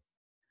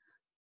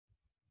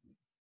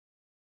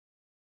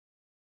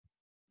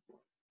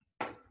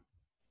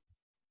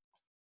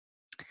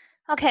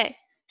 Okay,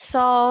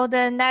 so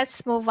then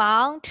let's move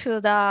on to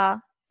the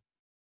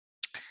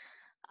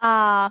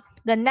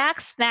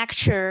next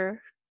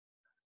lecture,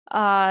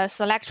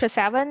 so lecture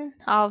 7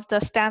 of the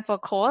Stanford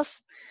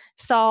course.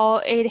 So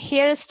it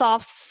here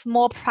solves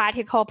more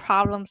practical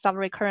problems of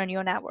recurrent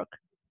neural network.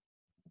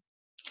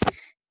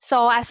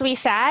 So as we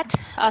said,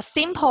 a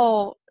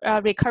simple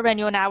recurrent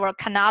neural network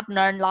cannot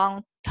learn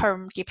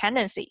long-term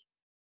dependency.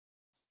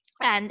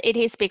 And it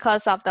is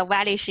because of the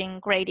vanishing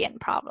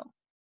gradient problem.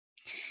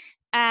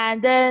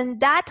 And then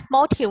that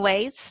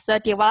motivates the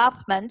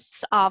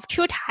developments of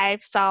two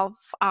types of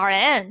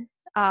RNN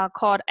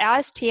called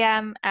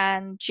LSTM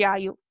and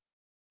GRU,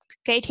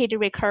 gated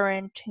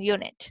recurrent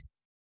unit.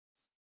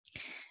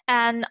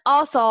 And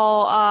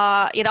also,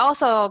 it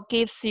also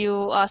gives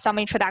you some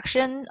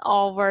introduction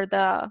over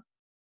the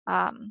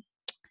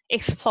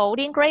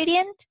exploding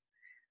gradient.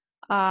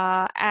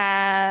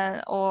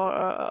 And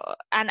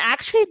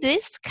actually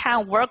this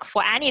can work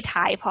for any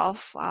type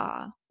of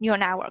neural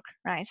network,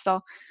 right?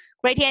 So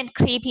gradient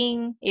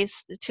clipping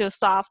is to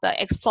solve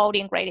the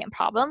exploding gradient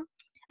problem,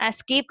 and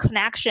skip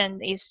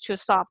connection is to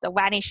solve the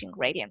vanishing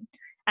gradient.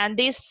 And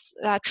these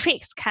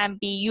tricks can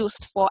be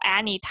used for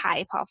any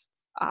type of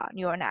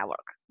neural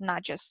network,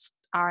 not just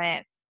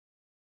RNN.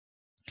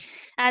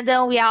 And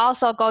then we are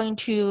also going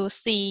to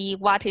see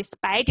what is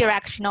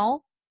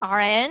bidirectional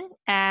RNN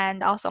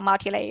and also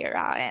multi-layer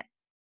RNN.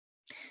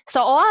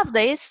 So all of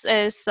this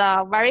is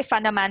very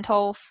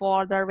fundamental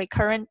for the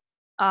recurrent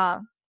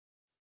neural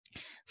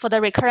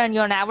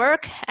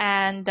network.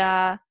 And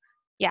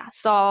yeah,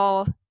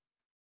 so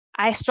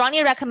I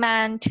strongly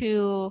recommend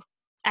to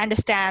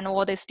understand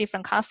all these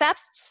different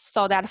concepts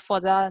so that for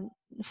the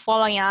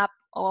following up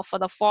or for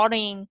the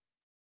following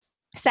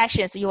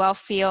sessions, you will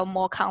feel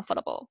more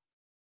comfortable.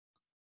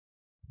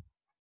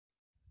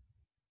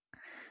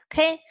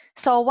 Okay,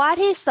 so what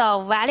is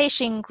a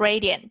vanishing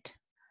gradient?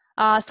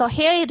 So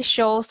here it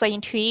shows the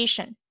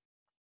intuition.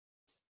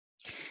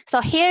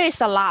 So here is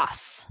a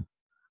loss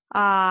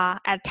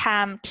at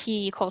time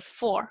t equals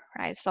 4,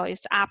 right? So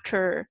it's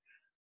after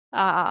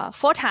 4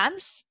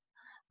 times,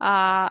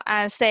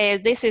 and say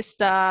this is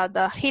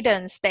the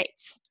hidden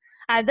states.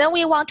 And then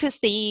we want to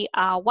see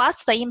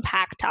what's the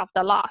impact of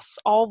the loss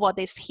over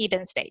these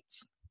hidden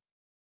states.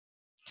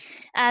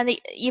 And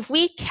if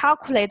we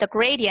calculate the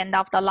gradient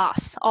of the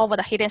loss over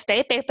the hidden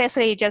state,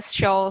 basically it just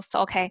shows,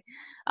 okay,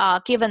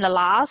 given the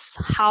loss,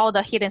 how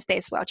the hidden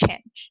states will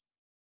change.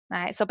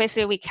 Right? So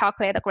basically we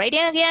calculate the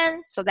gradient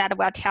again, so that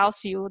will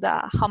tells you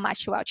how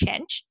much it will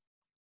change.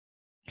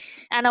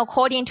 And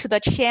according to the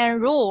chain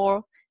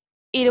rule,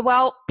 it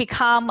will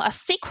become a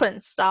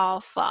sequence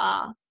of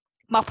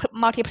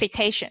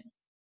multiplication.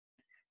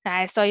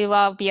 Right? So it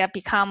will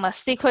become a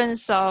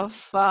sequence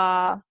of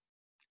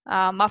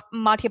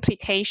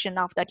multiplication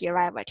of the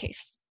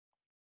derivatives.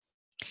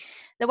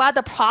 Well,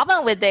 the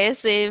problem with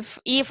this is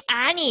if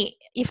any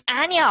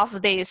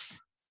of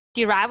these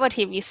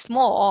derivative is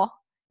small,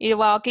 it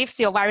will give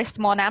you a very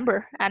small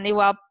number, and it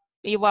will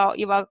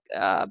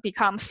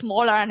become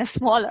smaller and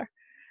smaller,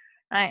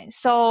 right?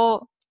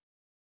 So,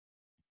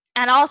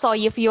 and also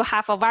if you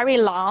have a very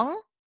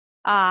long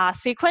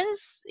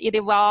sequence,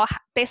 it will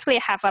basically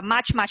have a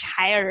much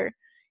higher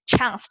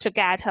chance to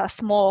get a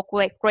small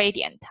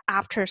gradient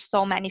after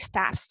so many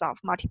steps of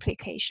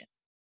multiplication.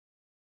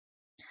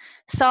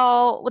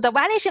 So the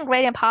vanishing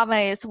gradient problem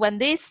is when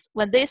these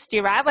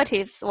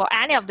derivatives or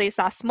any of these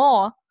are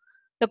small,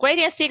 the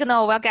gradient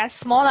signal will get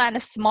smaller and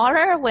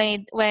smaller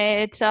when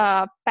it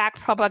back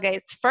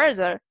propagates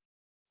further.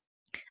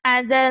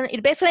 And then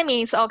it basically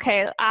means,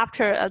 okay,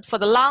 after for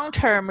the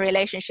long-term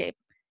relationship,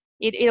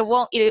 it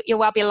will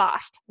be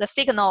lost. The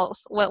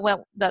signals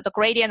when the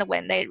gradient,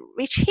 when they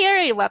reach here,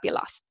 it will be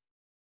lost.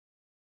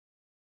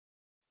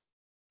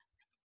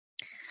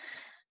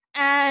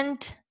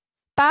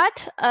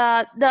 But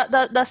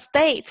the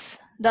states,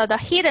 the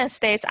hidden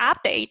states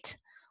update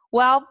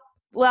will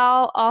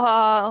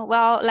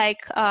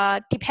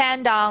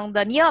depend on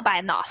the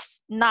nearby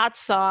loss, not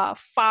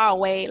far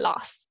away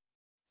loss.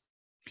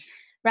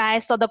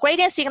 Right, so the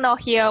gradient signal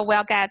here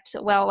will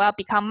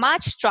become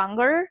much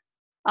stronger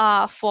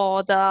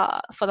for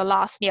the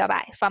loss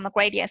nearby from the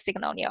gradient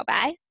signal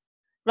nearby,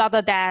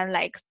 rather than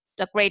like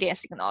the gradient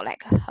signal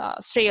like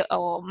 3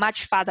 or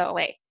much farther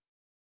away.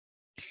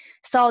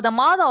 So the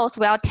models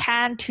will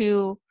tend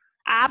to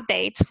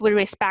update with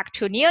respect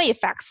to near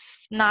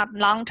effects, not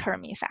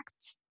long-term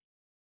effects.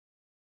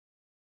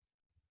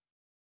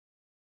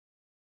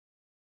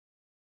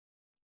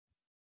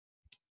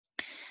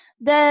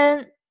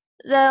 Then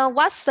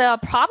what's the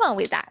problem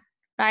with that,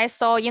 right?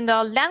 So in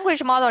the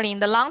language modeling,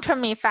 the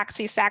long-term effects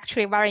is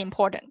actually very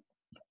important.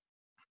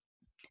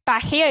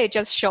 But here it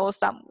just shows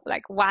some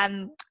like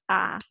one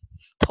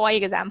toy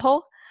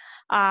example.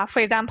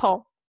 For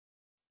example,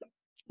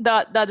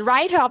 the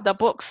writer of the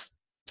books.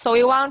 So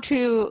we want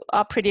to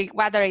predict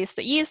whether it's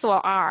the is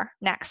or are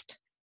next.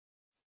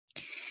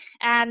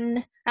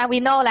 And And we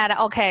know that,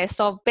 okay,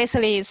 so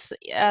basically it's,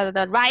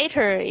 the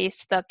writer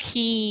is the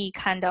key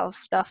kind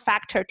of the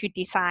factor to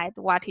decide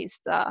what is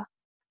the,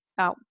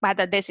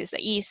 whether this is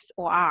is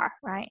or are,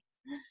 right?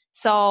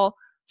 So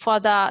for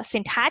the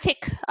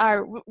syntactic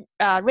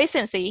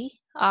recency,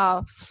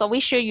 so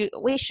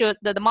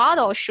the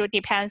model should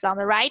depends on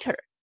the writer,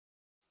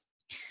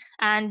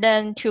 and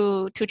then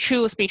to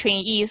choose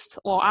between is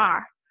or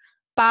are.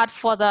 But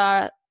for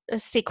the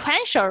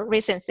sequential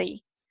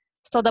recency,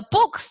 so the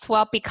books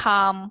will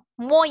become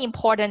more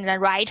important than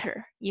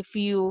writer if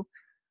you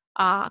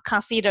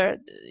consider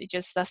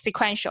just the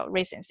sequential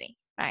recency,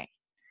 right?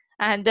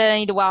 And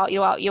then you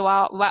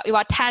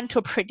will tend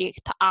to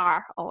predict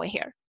R over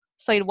here,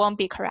 so it won't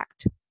be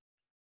correct.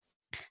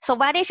 So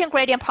validation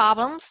gradient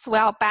problems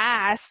will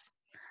bias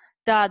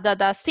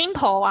the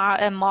simple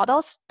RM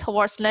models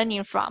towards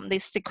learning from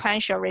this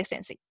sequential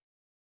recency.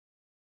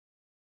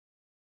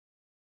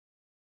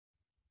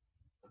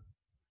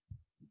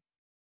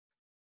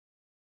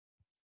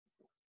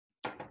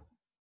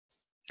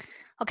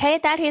 Okay,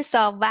 that is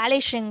a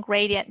validation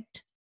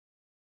gradient.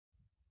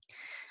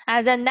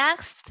 And the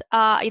next,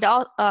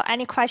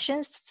 any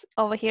questions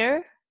over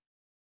here?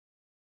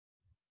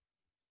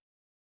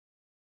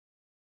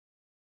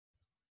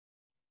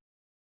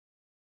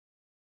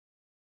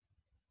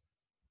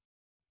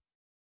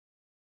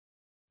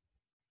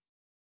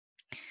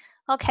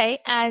 Okay,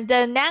 and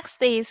the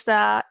next is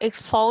the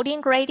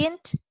exploding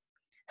gradient.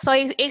 So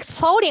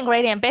exploding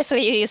gradient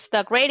basically is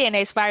the gradient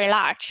is very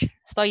large.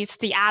 So it's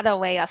the other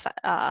way,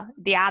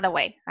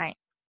 right?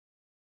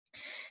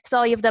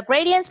 So if the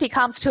gradient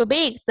becomes too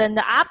big, then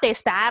the update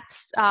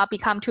steps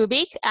become too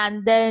big,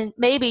 and then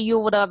maybe you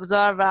would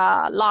observe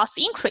a loss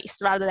increase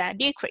rather than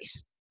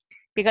decrease,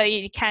 because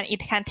it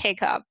can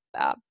take a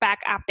back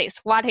updates.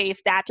 What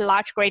if that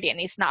large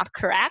gradient is not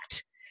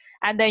correct?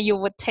 And then you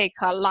would take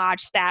a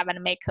large step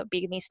and make a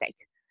big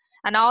mistake.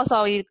 And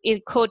also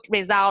it could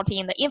result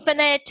in the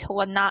infinite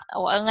or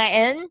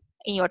NIN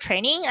in your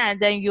training, and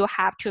then you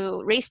have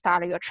to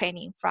restart your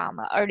training from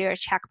an earlier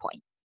checkpoint.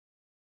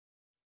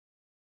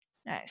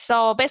 Right.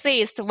 So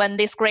basically it's when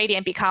this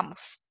gradient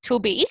becomes too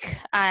big,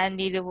 and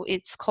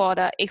it's called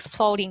an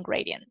exploding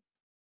gradient.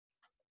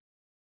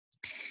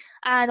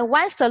 And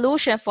one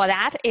solution for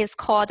that is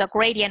called the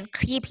gradient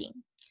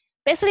clipping.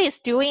 Basically, it's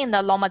doing the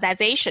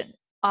normalization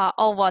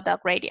over the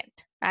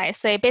gradient. Right?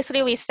 So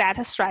basically, we set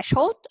a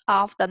threshold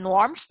of the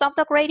norms of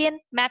the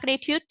gradient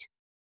magnitude.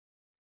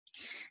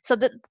 So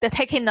the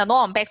taking the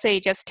norm basically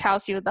just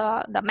tells you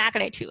the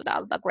magnitude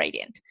of the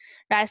gradient.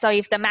 Right? So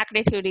if the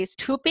magnitude is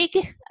too big,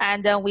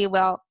 and then we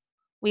are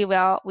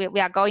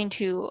going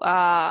to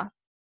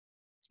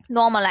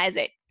normalize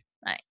it.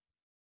 Right?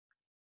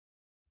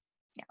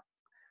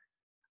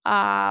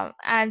 Yeah.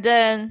 And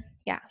then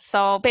yeah,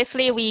 so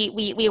basically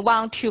we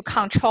want to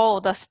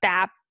control the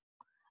step,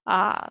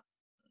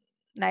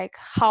 like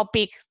how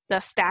big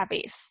the step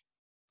is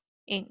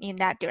in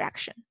that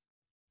direction.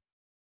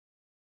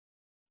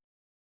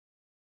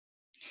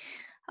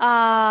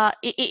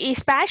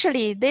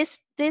 Especially this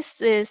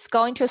is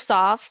going to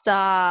solve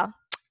the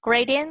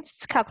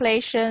gradients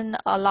calculation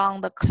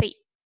along the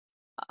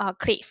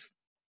cliff,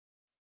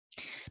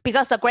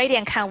 because the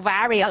gradient can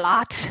vary a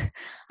lot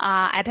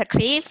at a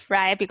cliff,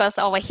 right? Because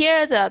over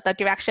here the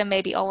direction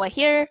may be over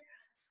here,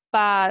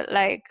 but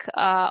like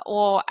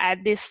or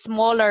at this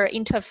smaller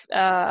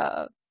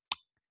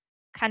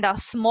kind of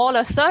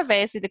smaller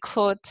surface, it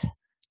could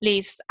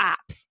lead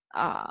up,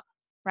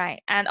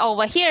 right? And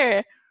over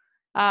here,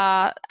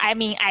 I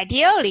mean,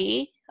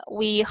 ideally,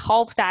 we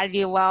hope that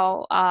you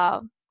will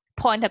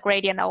point a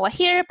gradient over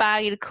here,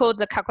 but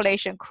the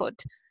calculation could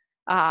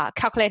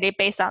calculate it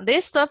based on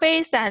this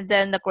surface, and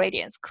then the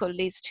gradients could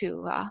lead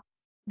to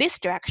this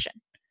direction.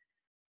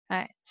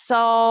 Right.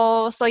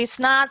 So it's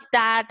not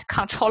that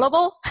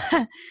controllable.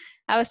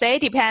 I would say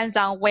it depends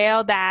on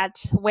where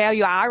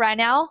you are right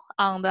now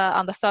on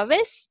the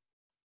surface.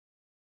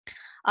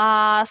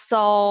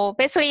 So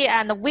basically,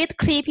 and with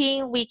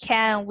clipping, we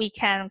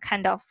can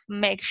kind of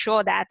make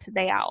sure that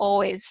they are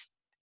always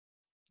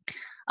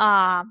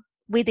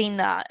within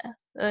the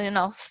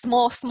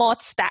small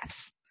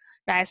steps,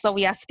 right? So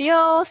we are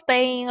still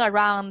staying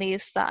around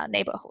this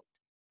neighborhood,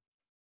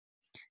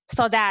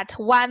 so that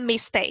one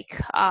mistake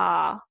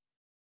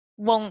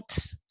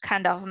won't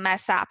kind of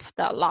mess up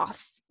the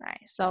loss,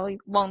 right? So it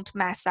won't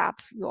mess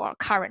up your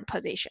current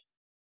position.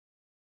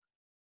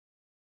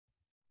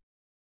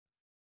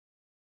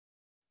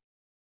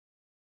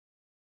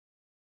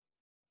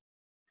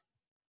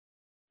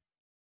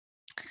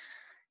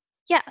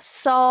 Yeah,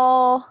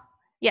 so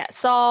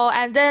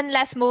and then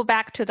let's move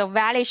back to the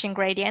vanishing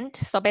gradient.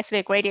 So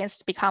basically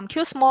gradients become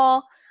too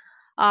small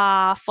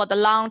for the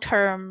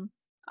long-term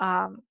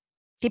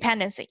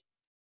dependency.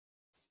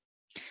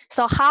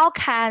 So how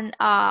can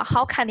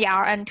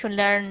the RN to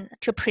learn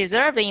to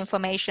preserve the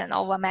information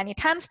over many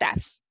time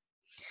steps?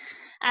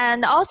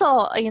 And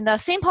also in the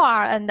simple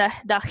RN,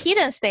 the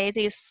hidden state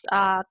is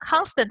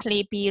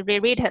constantly be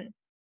rewritten.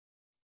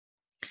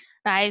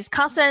 Right, it's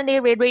constantly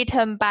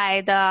rewritten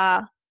by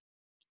the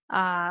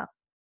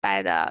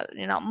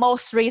the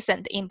most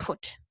recent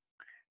input.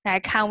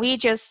 Right?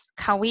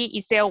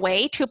 Is there a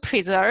way to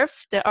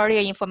preserve the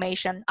earlier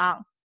information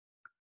on?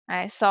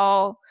 Right?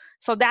 So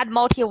that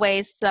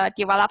motivates the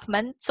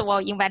development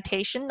or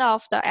invention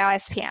of the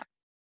LSTM.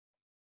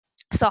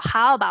 So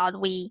how about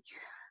we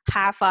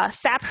have a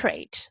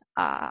separate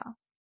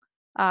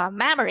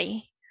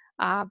memory?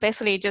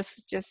 Basically,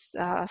 just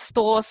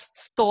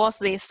stores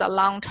this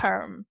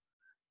long-term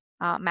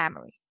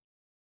memory.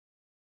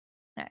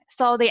 Right.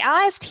 So the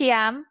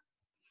LSTM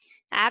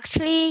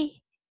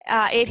actually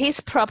it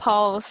is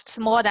proposed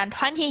more than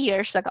 20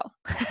 years ago.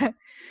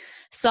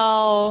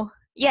 So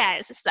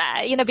yes,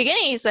 in the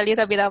beginning, it's a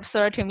little bit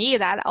absurd to me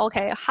that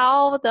okay,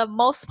 how the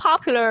most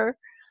popular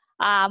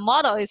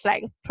model is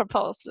like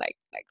proposed like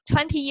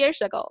 20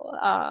 years ago.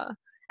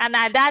 And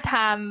at that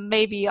time,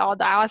 maybe all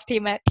the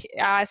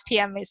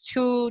LSTM is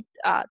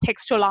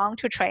takes too long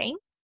to train.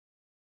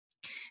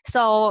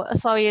 So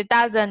it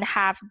doesn't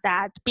have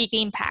that big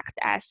impact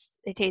as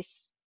it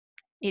is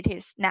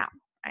now,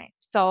 right?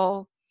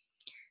 So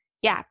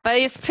yeah, but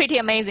it's pretty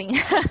amazing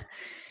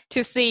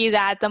to see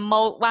that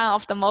one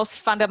of the most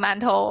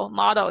fundamental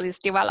models is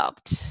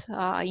developed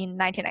in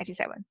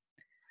 1997.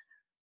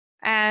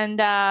 And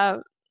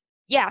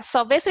yeah,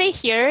 so basically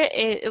here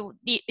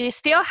it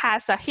still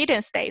has a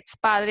hidden states,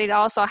 but it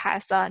also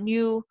has a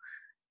new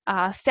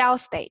cell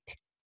state.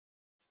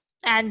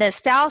 And the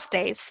cell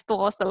state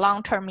stores the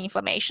long-term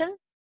information.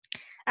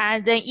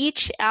 And then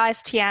each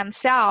LSTM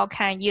cell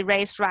can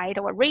erase, write,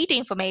 or read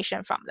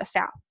information from the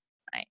cell.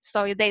 Right?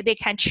 So they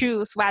can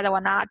choose whether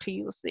or not to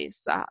use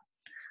this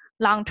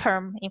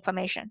long-term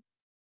information.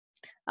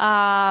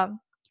 And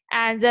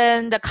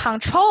then the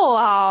control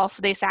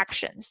of these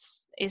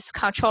actions is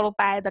controlled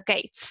by the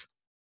gates.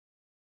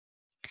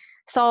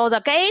 So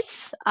the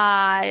gates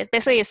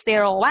basically is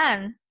 0,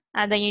 1.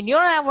 And then in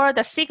neural network,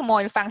 the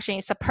sigmoid function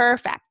is a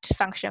perfect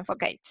function for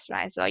gates,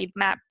 right? So it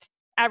maps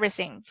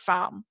everything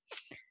from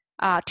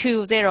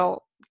between 0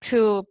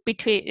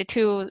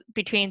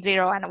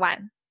 and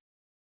 1.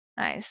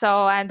 Right.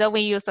 So and then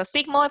we use the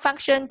sigmoid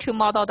function to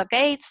model the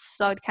gates.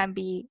 So it can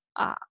be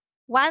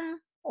 1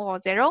 or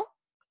 0,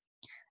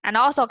 and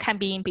also can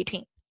be in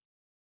between.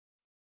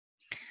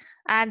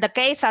 And the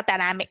gates are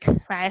dynamic,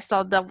 right?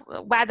 So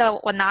whether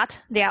or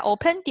not they are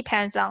open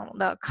depends on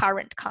the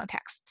current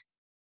context.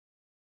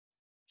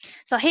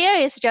 So here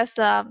is just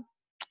an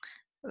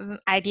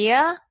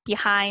idea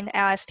behind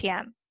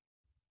LSTM.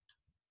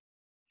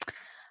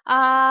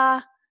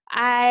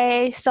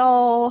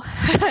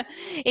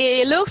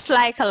 It looks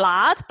like a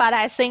lot, but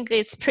I think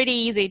it's pretty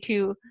easy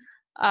to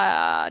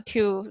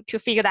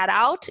figure that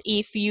out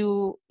if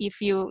you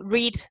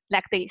read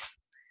like this.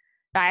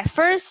 Right.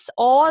 First,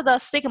 all the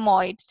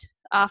sigmoid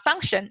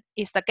function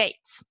is the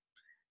gates.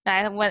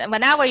 Right.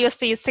 Whenever you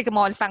see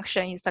sigmoid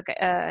function, is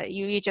the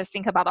you just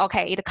think about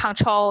okay, it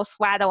controls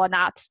whether or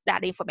not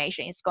that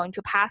information is going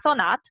to pass or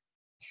not.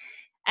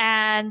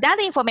 And that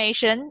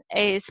information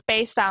is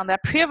based on the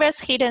previous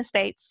hidden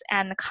states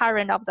and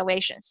current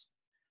observations.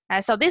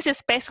 And so this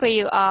is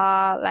basically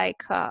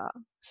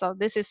so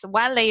this is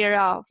one layer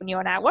of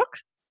neural network.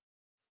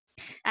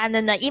 And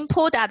then the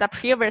input are the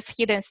previous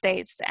hidden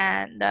states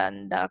and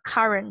then the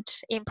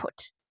current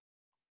input.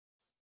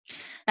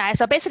 Right,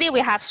 so basically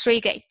we have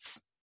 3 gates.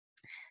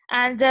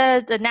 And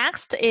the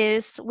next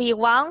is we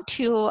want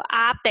to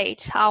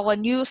update our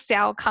new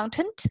cell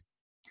content.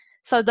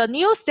 So the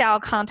new cell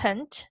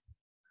content,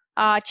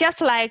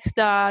 just like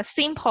the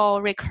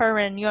simple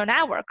recurrent neural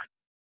network,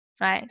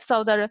 right?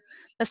 So the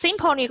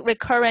simple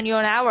recurrent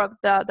neural network,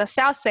 the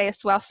cell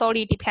states will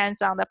solely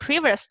depends on the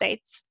previous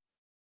states,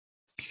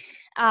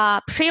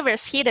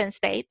 previous hidden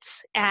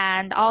states,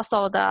 and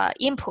also the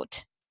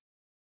input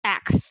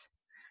x,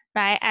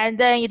 right? And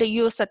then it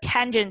use a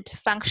tangent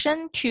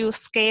function to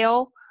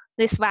scale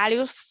these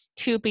values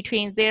to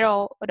between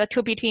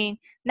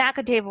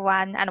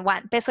 -1 and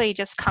 1. Basically, it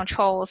just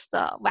controls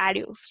the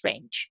values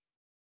range.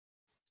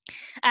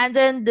 And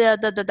then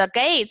the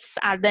gates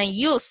are then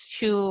used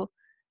to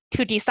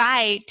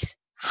decide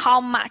how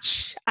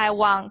much I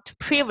want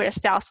previous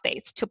cell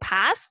states to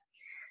pass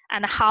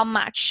and how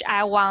much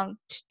I want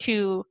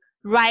to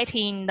write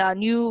in the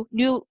new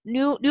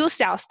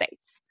cell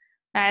states.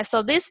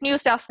 So these new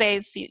cell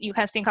states you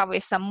can think of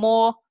as some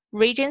more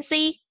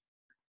regency,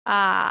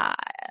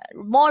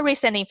 more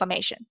recent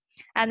information.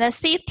 And then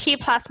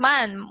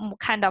CT+1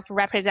 kind of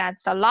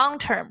represents a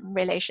long-term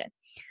relation.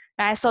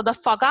 Right, so the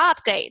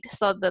forgot gate.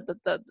 So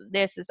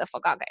this is a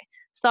forgot gate.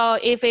 So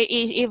if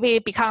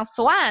it becomes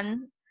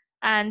 1,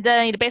 and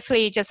then it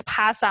basically just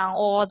pass on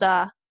all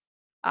the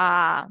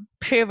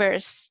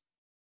previous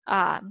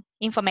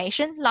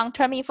information,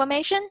 long-term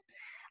information.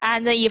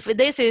 And if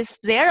this is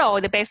 0,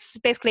 it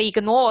basically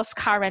ignores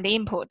current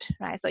input.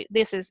 Right, so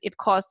it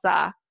calls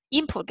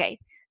input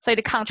gate. So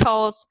it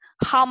controls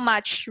how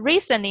much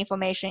recent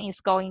information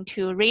is going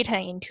to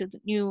return into the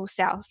new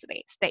cell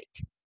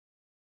state.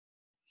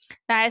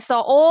 Right,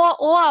 so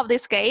all of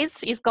these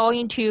gates is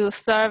going to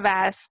serve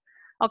as,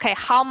 okay,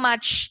 how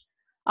much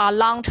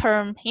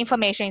long-term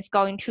information is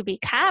going to be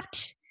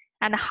kept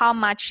and how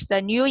much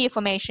the new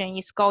information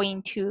is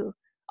going to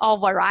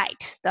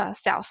overwrite the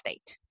cell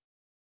state.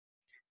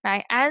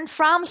 Right, and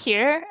from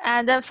here,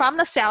 and then from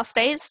the cell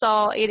state,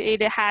 so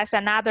it has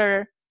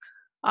another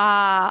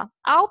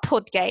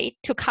output gate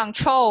to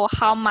control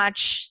how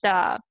much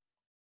how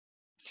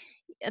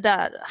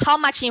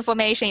much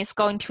information is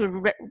going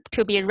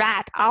to be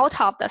read out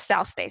of the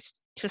cell states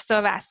to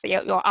serve as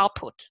your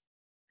output.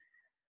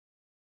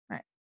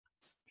 Right.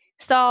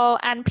 So,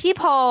 and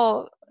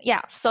people,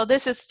 yeah, so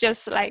this is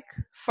just like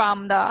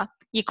from the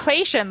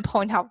equation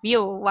point of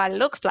view, what it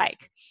looks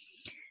like.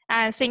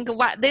 And I think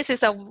this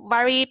is a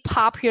very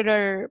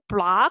popular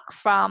block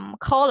from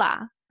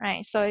Cola,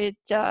 right? So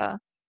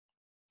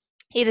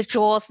it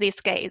draws these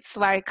gates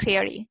very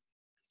clearly.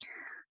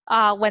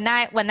 When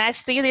I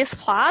see these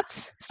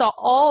plots, so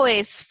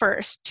always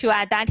first to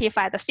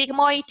identify the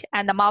sigmoid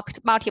and the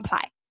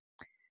multiply,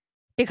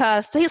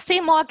 because the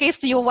sigmoid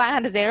gives you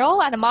 1 and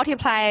 0, and the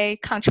multiply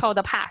control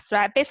the path,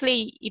 right?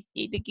 Basically,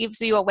 it gives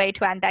you a way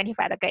to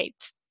identify the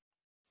gates.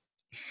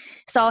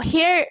 So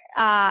here,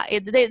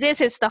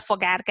 this is the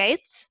forget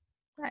gates.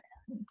 Right.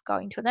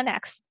 Going to the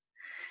next.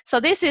 So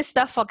this is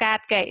the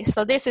forget gate.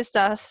 So this is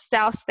the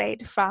cell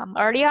state from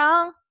early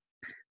on.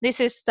 This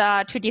is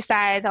to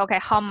decide, okay,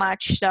 how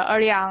much the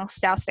early on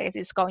cell state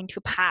is going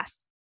to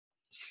pass.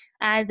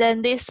 And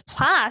then this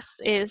plus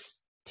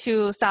is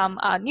to some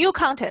new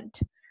content,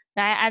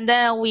 right? And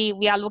then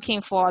we are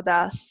looking for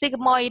the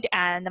sigmoid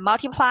and the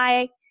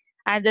multiply.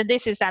 And then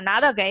this is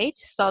another gate.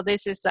 So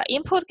this is the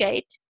input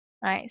gate,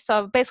 right?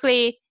 So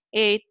basically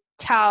it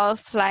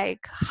tells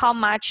like how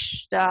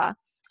much the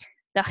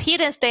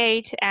hidden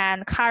state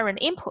and current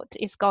input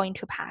is going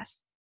to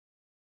pass.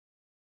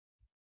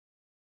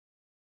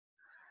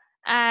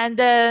 And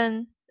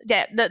then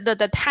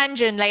the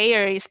tangent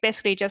layer is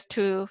basically just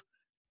to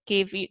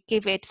give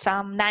it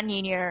some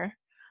nonlinear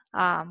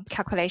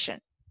calculation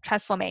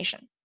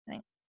transformation.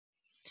 Right?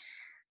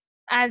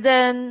 And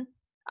then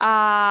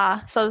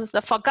so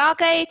the forgot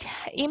gate,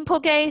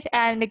 input gate,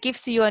 and it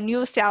gives you a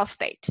new cell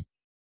state.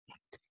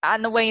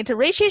 And when it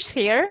reaches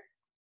here,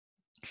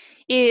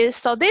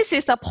 so this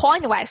is a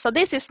pointwise. So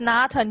this is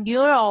not a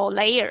neural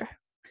layer.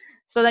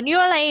 So the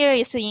neural layer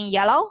is in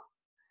yellow,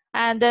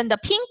 and then the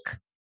pink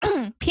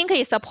pink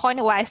is a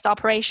pointwise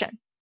operation.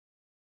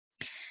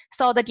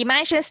 So the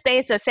dimension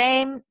stays the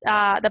same.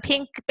 The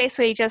pink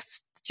basically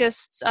just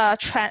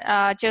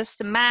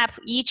map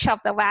each of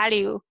the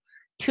value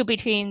to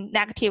between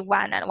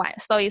 -1 and 1.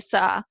 So it's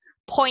a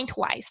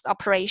pointwise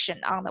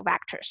operation on the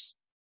vectors.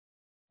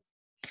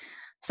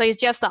 So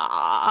it's just an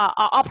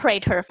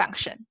operator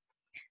function.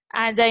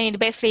 And then it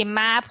basically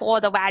map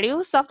all the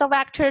values of the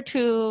vector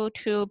to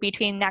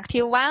between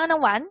 -1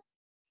 and 1.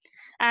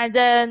 And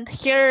then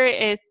here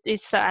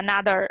is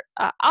another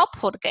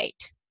output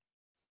gate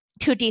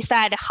to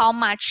decide how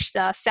much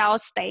the cell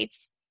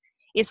states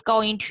is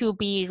going to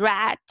be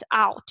read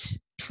out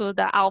to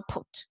the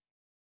output.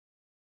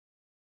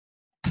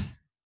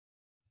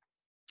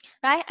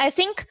 Right? I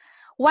think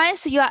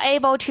once you are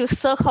able to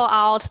circle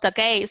out the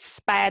gates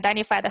by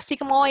identifying the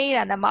sigmoid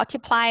and the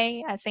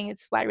multiply, I think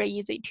it's very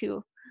easy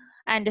to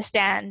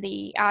understand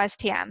the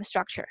LSTM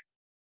structure.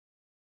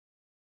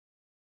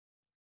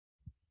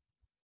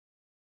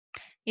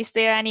 Is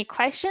there any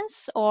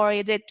questions, or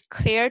is it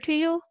clear to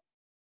you?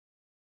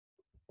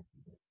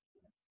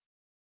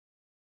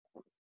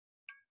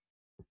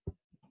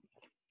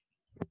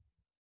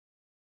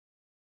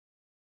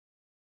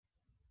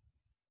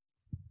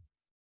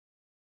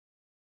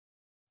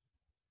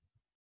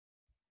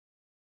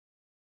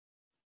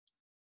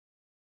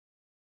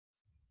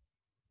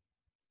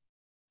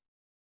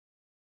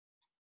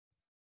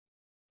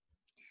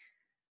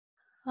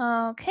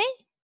 Okay,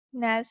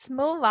 let's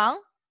move on.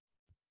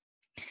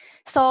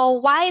 So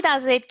why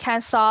does it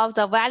can solve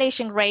the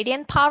vanishing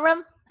gradient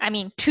problem? I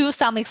mean, to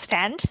some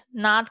extent,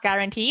 not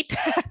guaranteed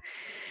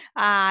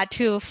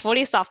to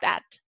fully solve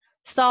that.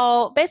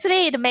 So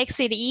basically, it makes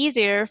it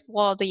easier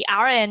for the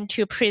RN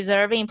to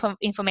preserve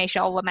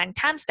information over many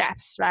time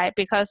steps, right?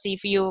 Because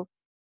if you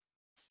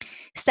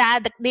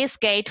set this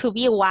gate to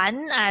be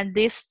 1 and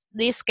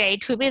this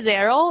gate to be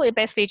 0, it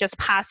basically just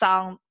pass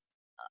on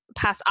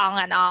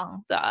and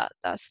on the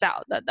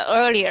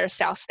earlier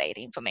cell state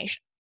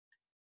information.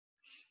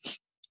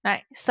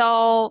 Right.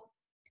 So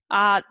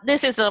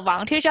this is the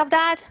advantage of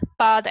that,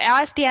 but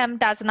LSTM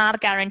does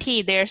not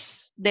guarantee there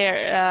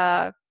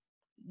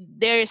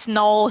is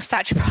no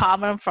such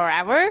problem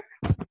forever,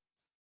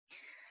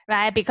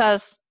 right?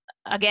 Because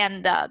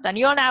again, the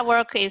neural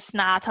network is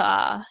not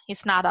a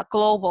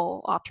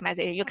global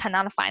optimization. You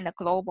cannot find a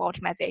global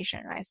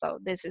optimization, right? So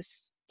this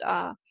is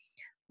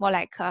more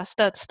like a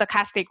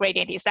stochastic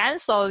gradient descent.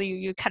 So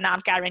you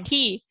cannot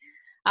guarantee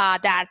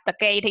that the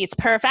gate is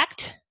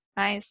perfect,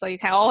 right? So you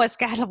can always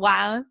get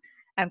 1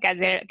 and get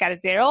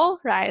 0,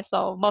 right?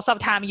 So most of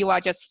the time you are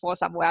just for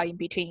somewhere in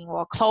between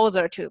or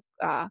closer to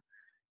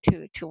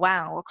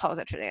 1 or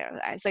closer to 0,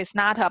 right? So it's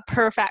not a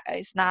perfect,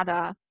 it's not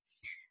a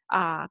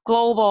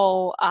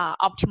global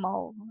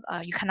optimal.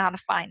 You cannot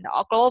find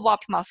a global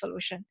optimal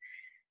solution.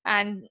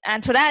 And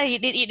to that,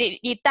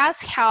 it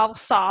does help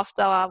solve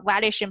the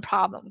validation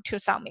problem to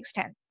some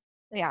extent,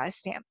 the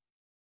LSTM.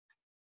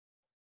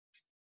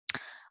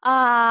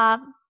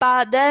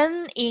 But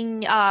then in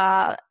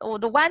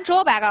the one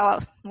drawback,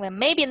 well,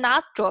 maybe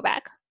not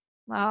drawback,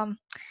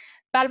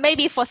 but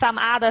maybe for some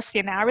other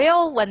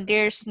scenario when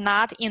there's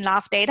not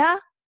enough data,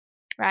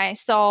 right?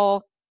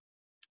 So,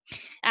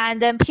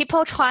 and then people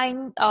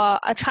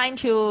are trying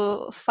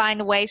to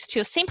find ways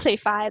to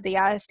simplify the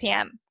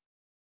LSTM.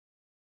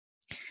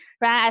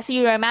 Right, as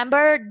you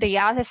remember, the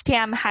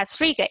LSTM has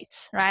 3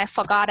 gates, right?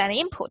 Forgot and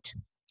input.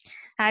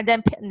 And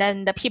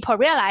then the people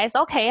realize,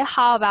 okay,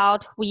 how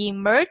about we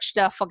merge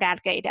the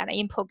forget gate and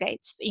input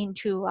gates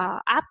into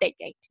update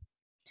gate?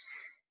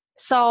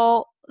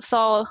 So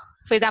for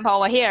example,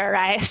 over here,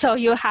 right? So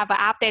you have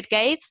update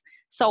gates.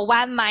 So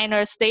 1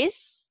 minus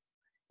this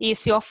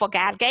is your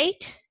forget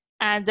gate,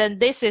 and then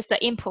this is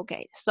the input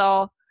gate.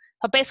 So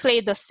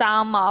basically, the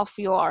sum of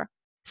your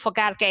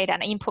forget gate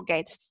and input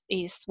gates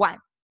is 1,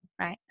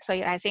 right? So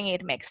I think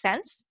it makes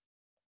sense.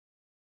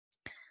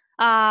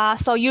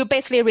 So you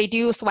basically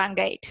reduce 1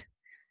 gate.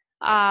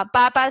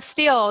 But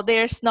still,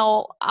 there's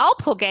no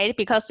output gate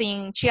because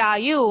in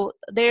GRU,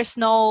 there's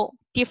no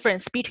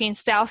difference between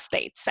self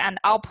states and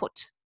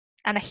output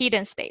and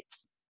hidden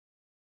states.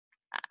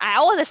 I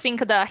always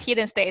think the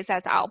hidden states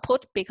as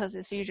output because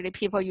it's usually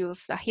people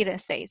use the hidden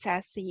states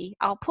as the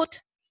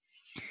output.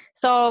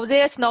 So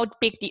there's no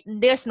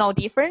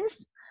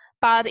difference,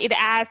 but it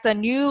adds a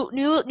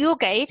new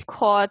gate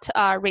called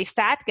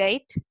reset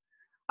gate.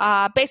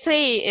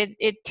 Basically,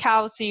 it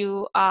tells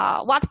you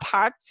what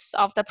parts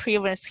of the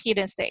previous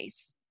hidden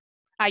states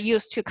are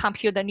used to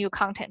compute the new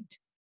content.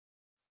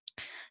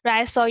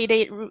 Right, so it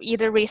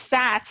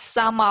resets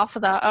some of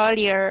the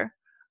earlier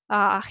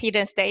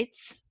hidden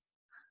states,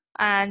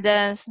 and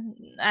then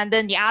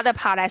the other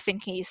part I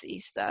think is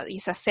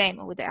the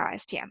same with the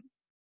LSTM.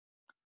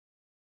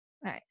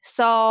 Right,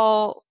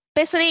 so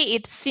basically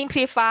it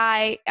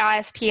simplifies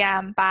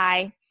LSTM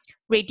by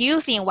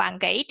reducing 1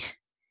 gate,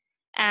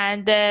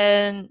 and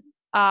then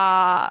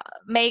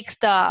makes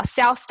the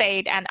self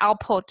state and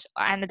output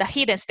and the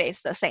hidden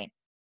states the same.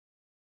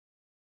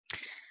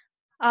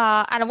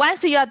 And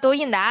once you are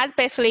doing that,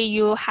 basically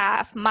you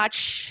have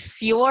much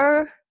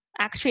fewer,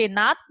 actually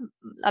not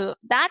a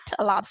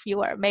lot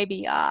fewer,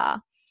 maybe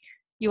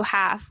you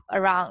have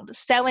around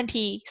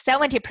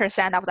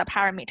 70% of the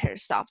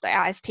parameters of the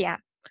LSTM.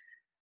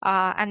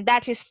 And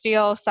that is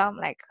still some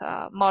like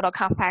model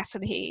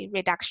complexity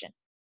reduction,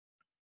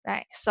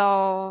 right?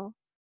 So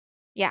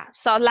yeah,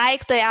 so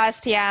like the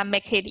LSTM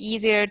make it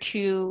easier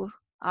to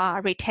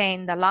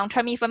retain the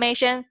long-term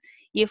information.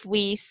 If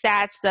we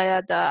set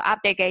the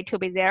update gate to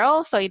be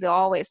 0, so it will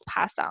always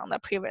pass on the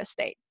previous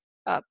state,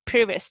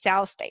 previous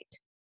cell state.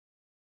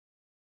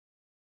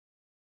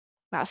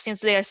 Now,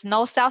 since there's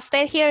no cell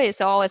state here, it's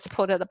always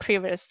put the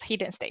previous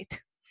hidden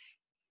state.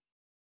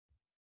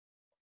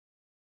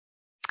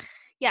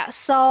 Yeah,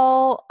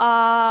 so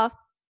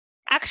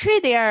actually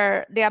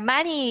there are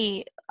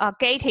many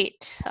gated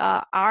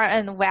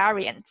RN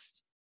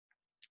variants,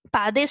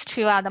 but these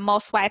 2 are the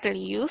most widely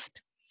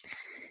used.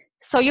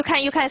 So you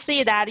can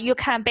see that you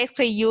can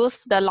basically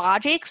use the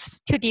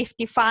logics to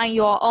define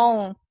your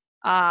own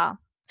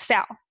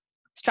cell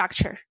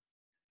structure.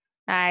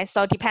 Right?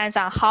 So it depends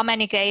on how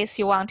many gates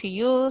you want to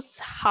use,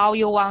 how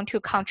you want to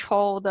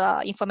control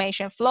the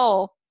information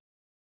flow,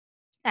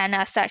 and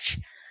as such.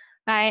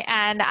 Right?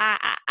 And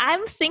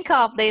I'm thinking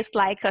of this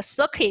like a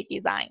circuit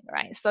design,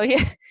 right? So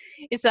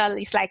it's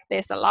like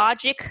there's a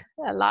logic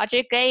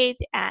gate,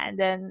 and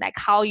then like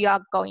how you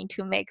are going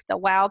to make the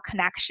well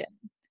connection.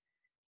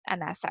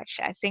 And as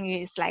such, I think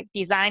it's like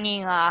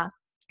designing a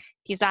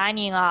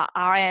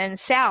RN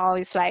cell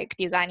is like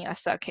designing a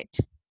circuit.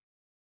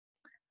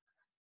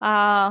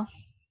 And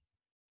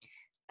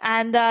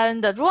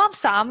then the rule of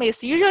thumb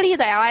is usually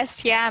the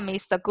LSTM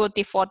is the good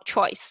default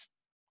choice,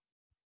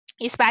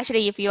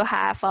 especially if you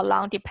have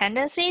long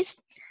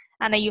dependencies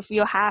and if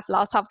you have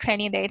lots of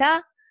training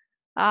data.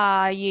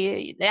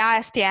 The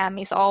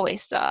LSTM is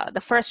always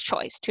the first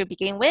choice to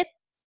begin with.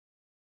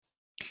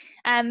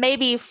 And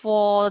maybe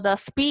for the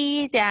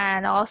speed,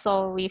 and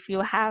also if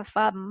you have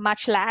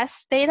much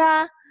less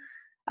data,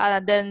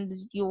 then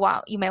you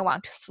may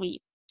want to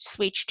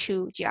switch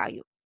to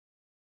GRU.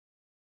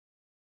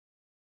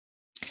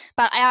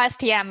 But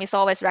LSTM is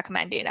always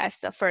recommended as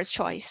the first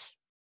choice.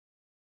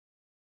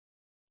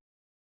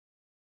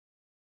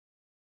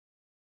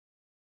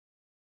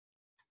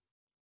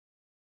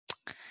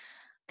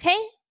 Okay,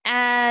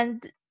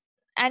 and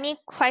any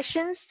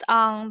questions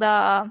on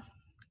the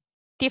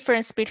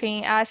difference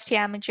between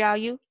LSTM and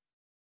GRU?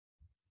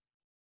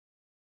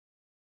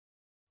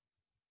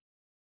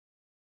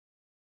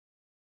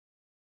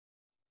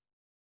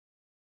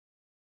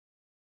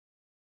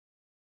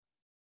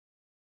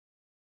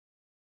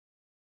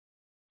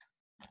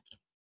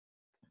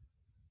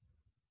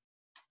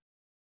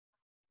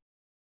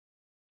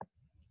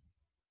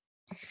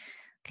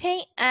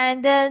 Okay,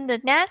 and then the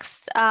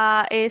next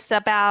is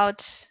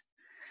about,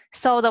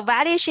 so the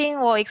vanishing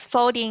or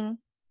exploding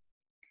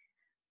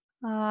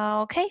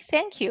Okay,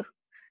 thank you.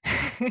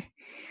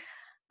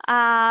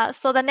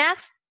 So the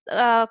next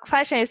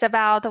question is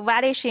about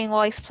vanishing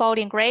or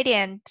exploding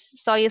gradient.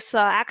 So it's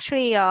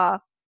actually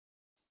a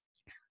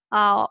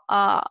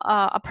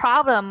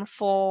problem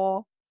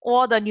for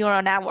all the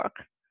neural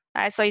network,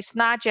 right? So it's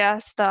not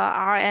just the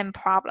RNN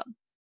problem.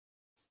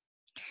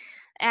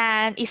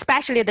 And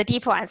especially the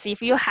deep ones,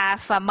 if you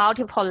have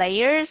multiple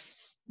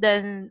layers,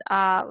 then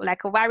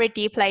like very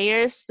deep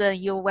layers, then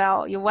you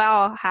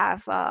will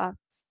have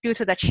due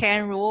to the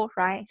chain rule,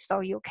 right? So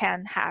you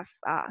can have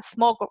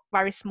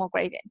very small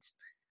gradients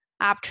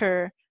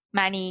after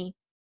many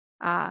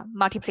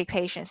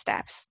multiplication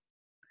steps.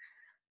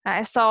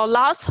 So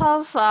lots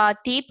of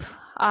deep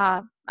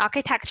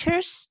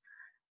architectures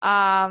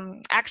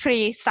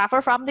actually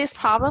suffer from these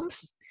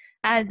problems,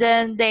 and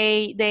then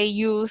they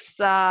use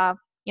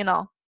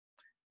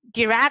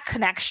direct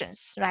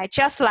connections, right?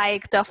 Just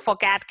like the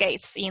forget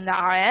gates in the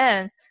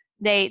RNN,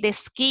 they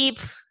skip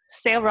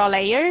several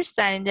layers,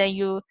 and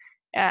then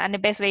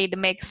and basically it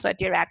makes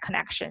direct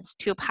connections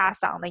to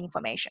pass on the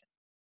information.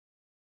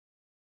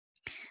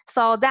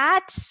 So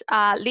that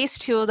leads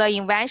to the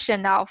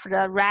invention of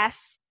the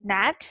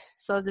ResNet,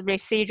 so the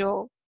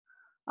residual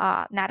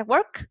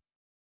network.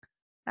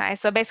 Right?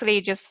 So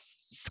basically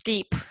just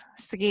skip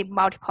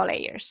multiple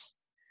layers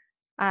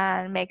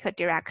and make the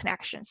direct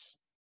connections.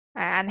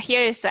 And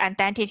here is the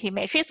identity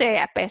matrix.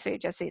 It basically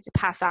just is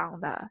pass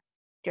on the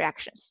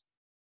directions.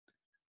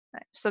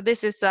 Right? So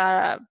this is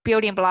a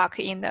building block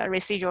in the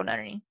residual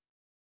learning.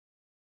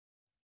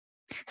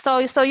 So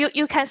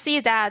you can see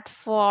that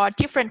for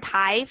different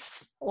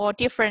types or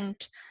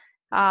different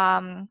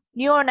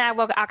neural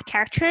network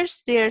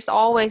architectures, there's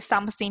always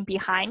something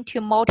behind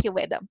to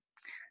motivate them,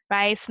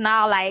 right? It's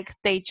not like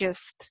they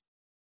just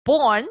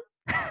born,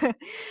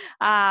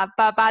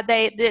 but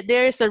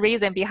there's a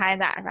reason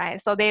behind that,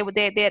 right? So they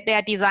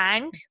are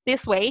designed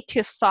this way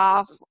to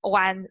solve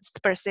one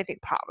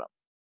specific problem,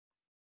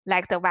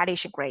 like the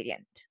vanishing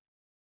gradient.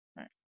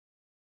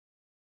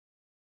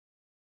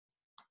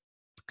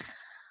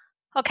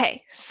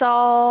 Okay,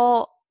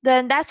 so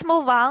then let's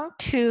move on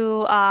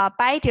to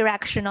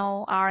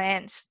bidirectional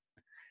RNNs.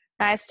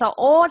 Right, so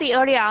all the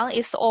early on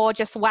is all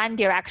just one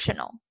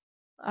directional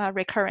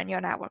recurrent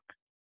neural network.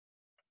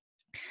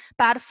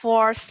 But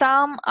for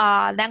some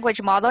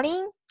language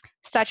modeling,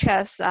 such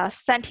as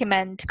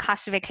sentiment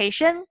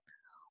classification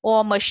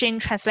or machine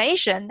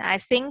translation, I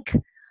think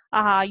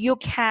you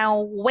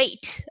can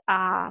wait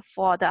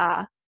for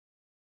the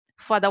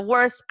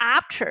words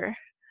after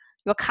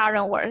your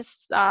current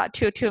words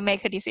to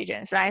make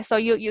decisions, right? So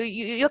you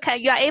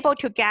are able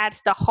to get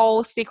the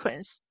whole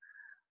sequence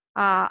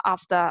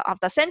of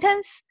the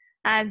sentence,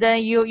 and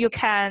then you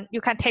can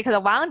take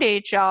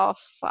advantage of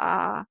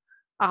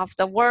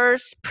the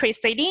words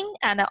preceding,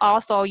 and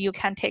also you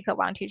can take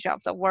advantage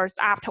of the words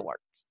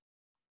afterwards.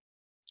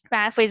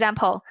 Right? For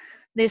example,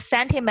 this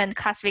sentiment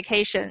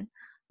classification,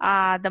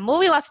 the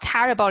movie was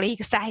terribly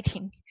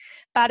exciting,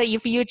 but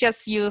if you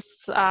just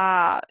use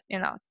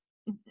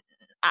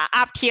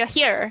up till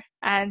here,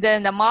 and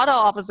then the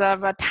model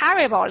observe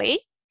terribly,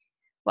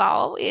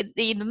 well,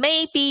 it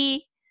may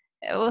be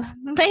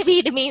maybe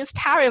it means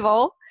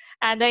terrible,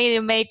 and then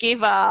it may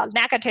give a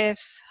negative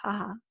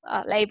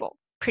label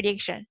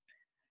prediction,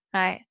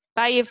 right?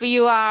 But if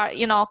you are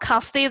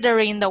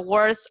considering the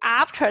words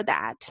after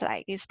that,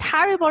 like it's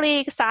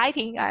terribly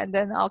exciting, and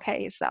then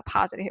okay, it's a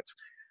positive,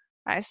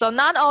 right? So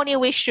not only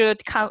we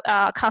should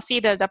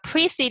consider the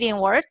preceding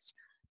words,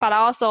 but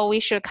also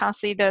we should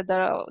consider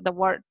the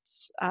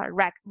words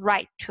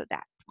right to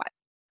that one,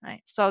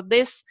 right? So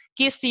this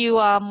gives you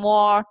a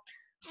more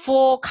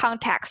full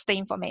context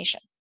information.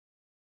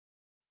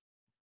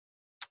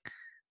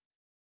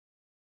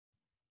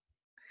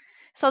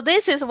 So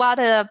this is what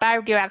a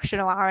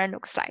bidirectional RNN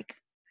looks like,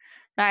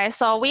 right?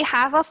 So we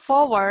have a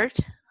forward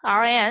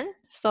RNN.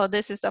 So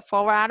this is the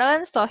forward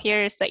RNN. So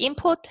here is the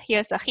input,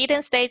 here's the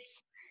hidden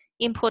states,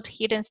 input,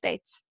 hidden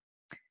states,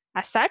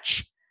 as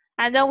such.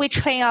 And then we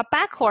train a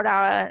backward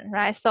RNN,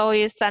 right? So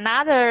it's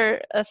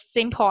another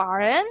simple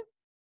RNN.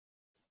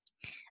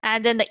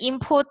 And then the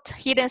input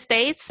hidden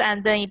states,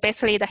 and then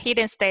basically the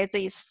hidden states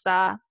is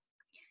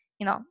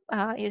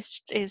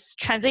is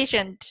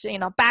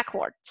transitioned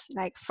backwards,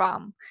 like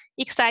from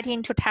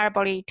exciting to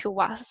terribly to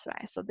worse,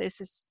 right? So this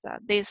is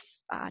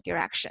this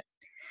direction,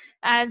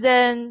 and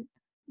then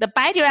the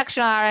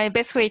bidirectional RNN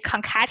basically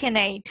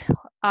concatenate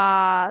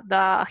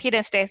the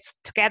hidden states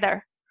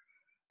together.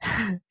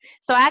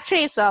 So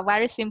actually, it's a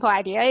very simple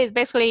idea. It's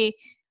basically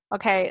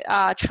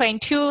train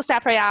two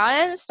separate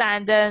RNNs,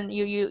 and then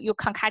you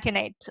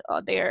concatenate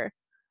their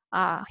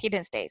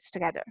hidden states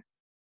together.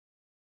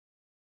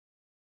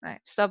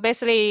 Right. So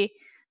basically,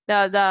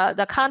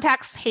 the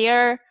context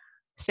here,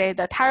 say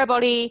the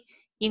terribly,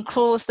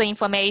 includes the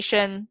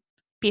information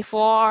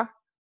before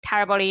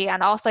terribly,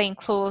 and also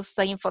includes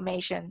the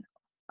information,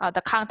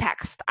 the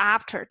context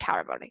after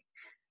terribly.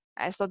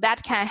 Right. So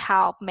that can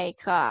help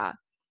make the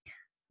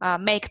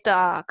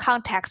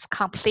context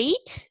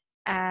complete,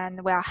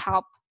 and will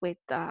help with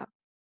the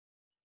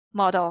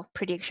model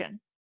prediction.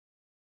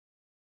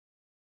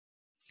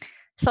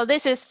 So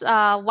this is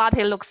what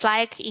it looks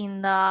like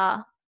in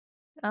the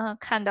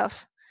kind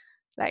of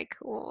like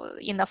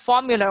in a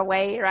formula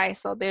way, right?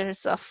 So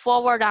there's a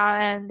forward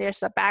RN,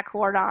 there's a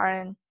backward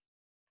RN.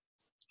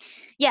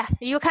 Yeah,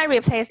 you can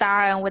replace the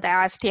RN with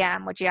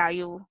LSTM or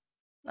GRU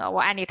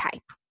or any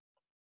type.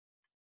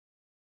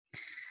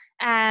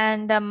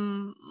 And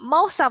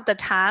most of the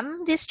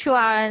time, these two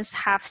RNs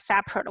have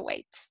separate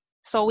weights.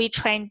 So we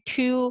train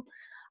two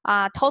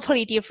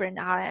totally different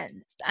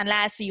RNs,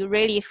 unless you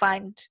really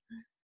find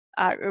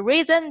a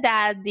reason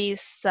that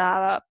these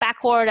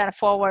backward and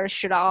forward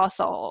should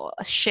also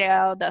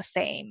share the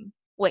same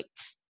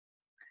weights.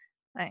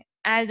 Right.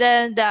 And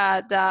then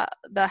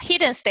the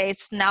hidden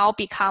states now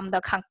become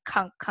the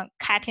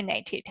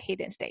concatenated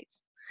hidden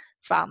states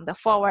from the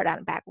forward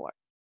and backward.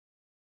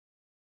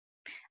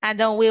 And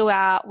then we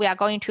are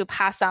going to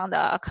pass on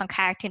the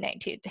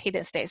concatenated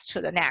hidden states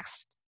to the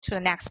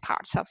next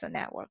parts of the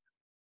network.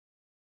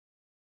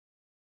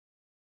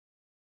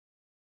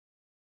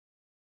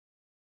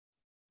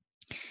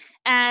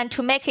 And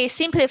to make it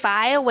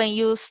simplify, when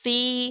you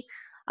see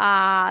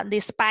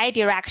this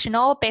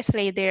bidirectional,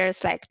 basically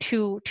there's like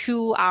two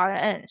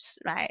RNs,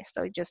 right?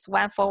 So just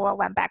one forward,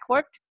 one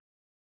backward.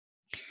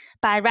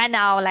 But right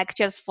now, like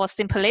just for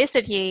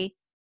simplicity,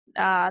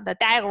 the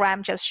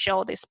diagram just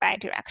show this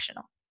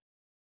bidirectional.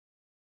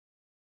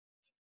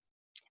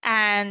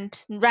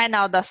 And right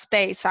now the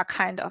states are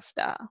kind of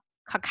the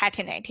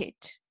concatenated,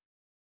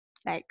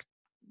 like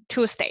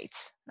two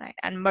states, right?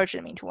 And merge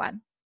them into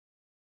one.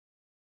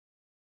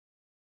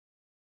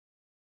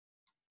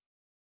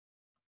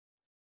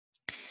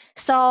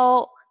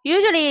 So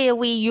usually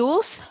we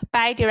use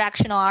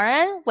bidirectional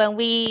RN when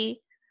we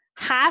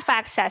have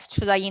access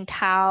to the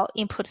entire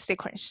input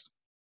sequence.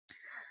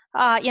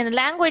 In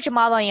language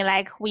modeling,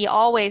 like we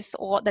always,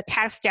 or the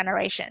text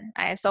generation,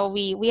 right? So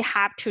we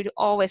have to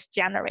always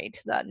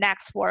generate the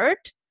next word.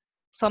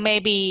 So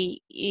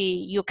maybe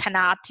you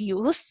cannot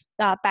use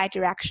the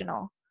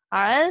bidirectional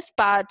RNs,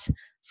 but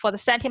for the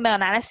sentiment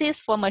analysis,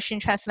 for machine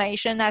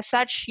translation as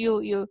such,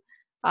 we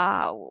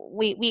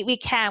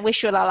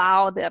should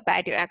allow the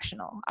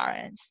bidirectional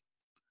RNs,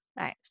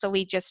 right? So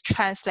we just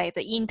translate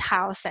the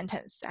entire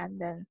sentence,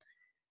 and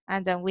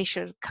then we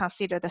should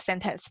consider the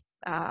sentence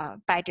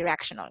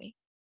bidirectionally.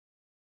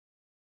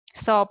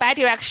 So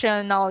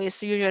bidirectional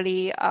is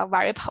usually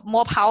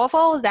more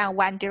powerful than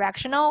one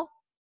directional.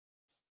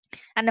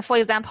 And for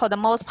example, the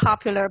most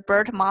popular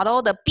BERT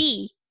model, the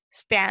B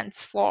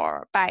stands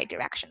for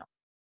bidirectional.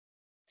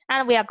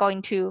 And we are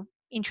going to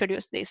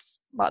introduce this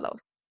model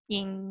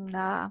in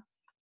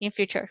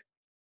future.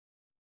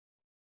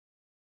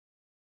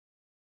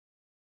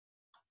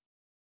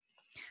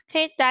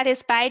 Okay, that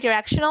is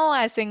bidirectional.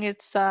 I think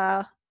it's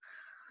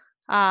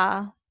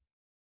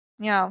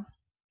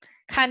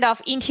kind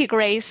of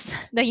integrates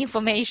the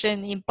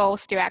information in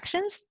both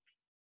directions.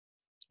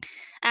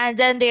 And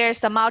then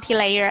there's a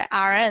multi-layer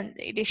RN.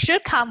 It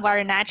should come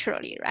very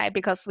naturally, right?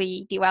 Because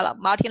we develop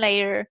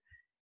multi-layer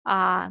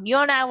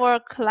neural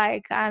network,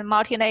 like a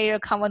multi-layer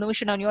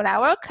convolutional neural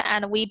network,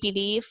 and we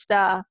believe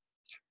the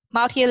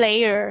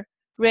multi-layer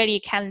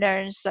really can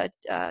learn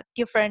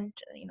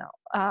different,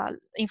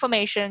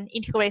 information,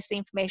 integrates the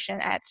information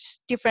at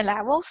different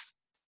levels.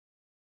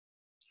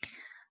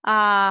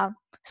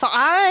 So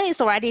RN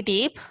is already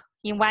deep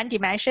in one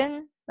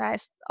dimension,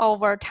 right,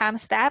 over time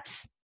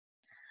steps.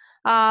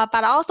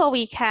 But also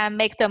we can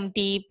make them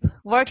deep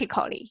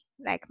vertically,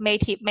 like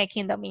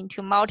making them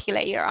into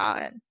multi-layer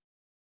RN.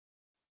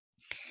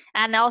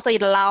 And also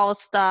it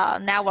allows the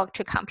network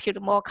to compute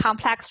more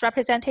complex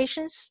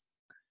representations.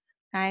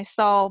 Right?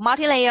 So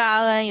multi-layer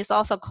RN is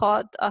also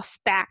called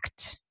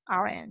stacked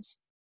RNs.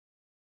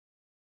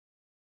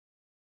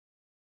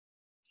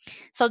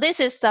 So this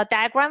is the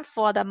diagram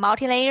for the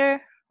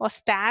multi-layer or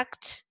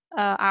stacked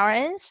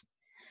RNs.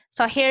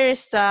 So here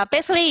is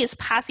basically it's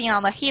passing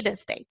on the hidden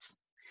states.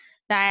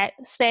 Right?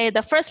 Say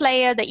the first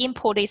layer, the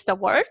input is the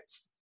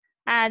words.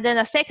 And then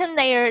the second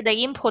layer, the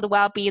input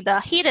will be the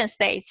hidden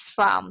states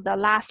from the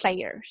last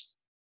layers.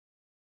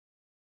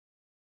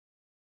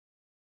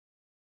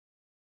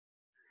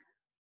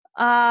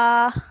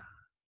 Yeah,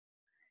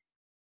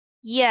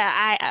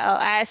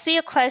 I see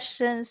a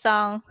question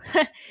on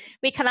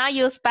we cannot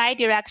use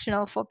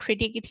bidirectional for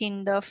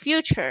predicting the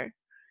future.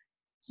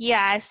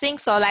 Yeah, I think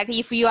so. Like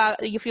if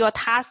your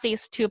task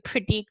is to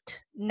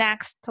predict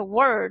next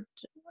word,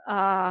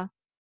 yeah,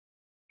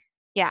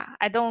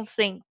 I don't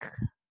think,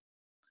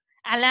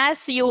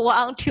 unless you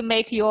want to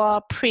make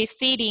your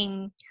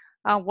preceding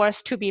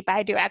words to be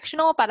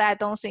bidirectional, but I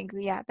don't think,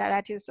 yeah,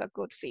 that is a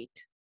good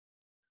fit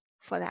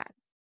for that.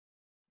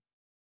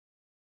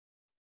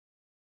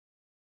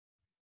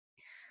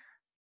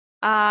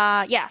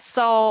 Yeah,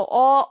 so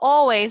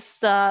always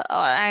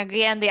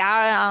again they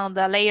are on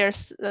the layer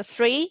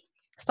 3,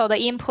 so the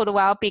input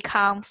will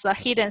become the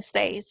hidden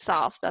states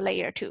of the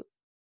layer 2.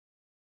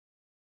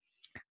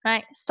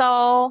 Right,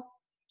 so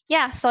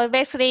yeah, so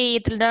basically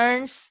it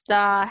learns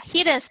the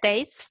hidden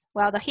states.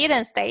 Well, the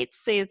hidden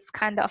states is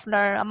kind of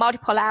learn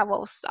multiple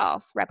levels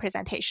of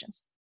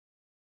representations.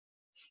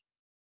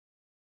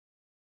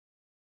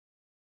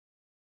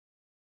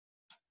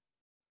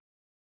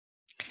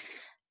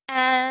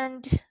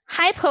 And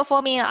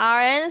high-performing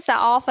RNs are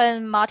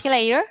often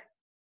multi-layer,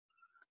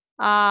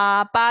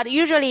 but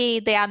usually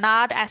they are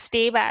not as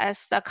stable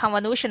as the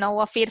convolutional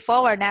or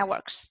feed-forward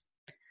networks.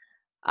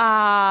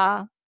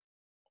 For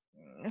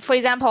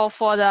example,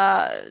 for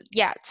the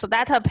so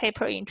that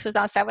paper in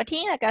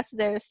 2017, I guess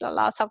there's a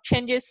lot of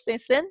changes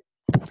since then.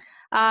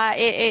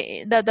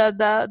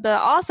 The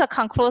author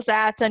concludes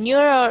that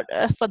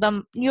for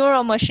the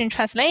neural machine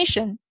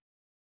translation,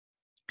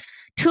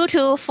 2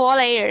 to 4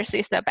 layers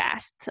is the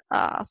best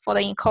for the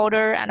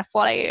encoder, and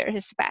 4 layers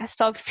is best.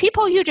 So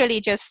people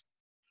usually just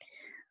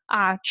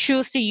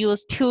choose to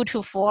use 2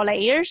 to 4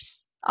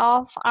 layers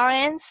of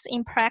RNs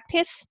in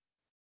practice.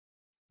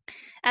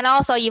 And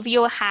also, if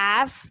you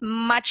have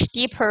much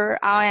deeper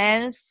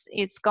RNs,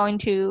 it's going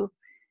to,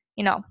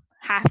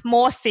 have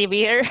more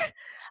severe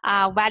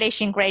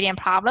vanishing gradient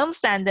problems,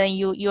 and then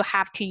you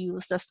have to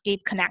use the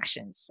skip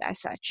connections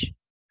as such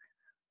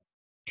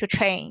to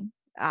train,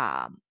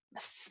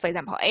 for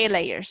example, 8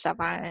 layers of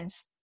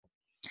RNs.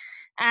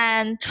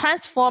 And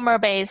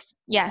transformer-based,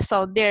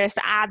 so there's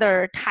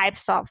other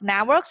types of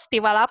networks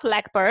developed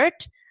like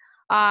BERT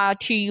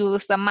to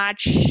use a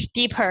much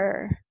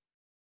deeper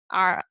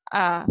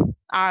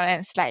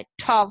RNs, like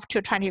 12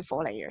 to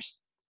 24 layers.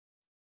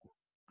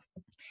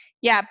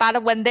 Yeah,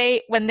 but when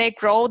they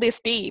grow this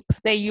deep,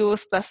 they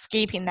use the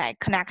skipping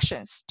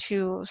connections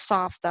to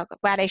solve the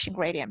vanishing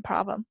gradient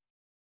problem.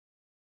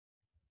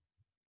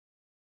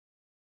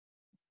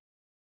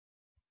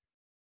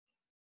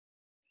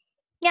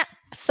 Yeah,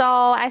 so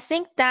I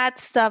think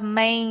that's the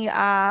main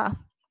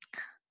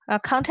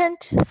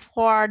content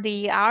for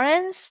the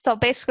RNs. So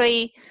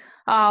basically,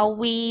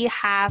 we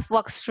have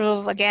worked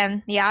through,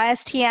 again, the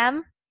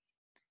LSTM.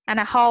 And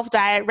I hope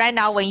that right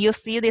now when you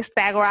see this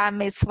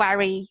diagram, it's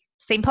very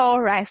simple,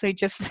 right? So you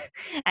just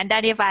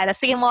identify the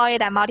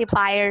sigmoid and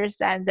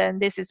multipliers, and then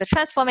this is the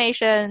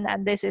transformation,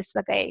 and this is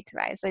the gate,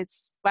 right? So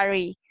it's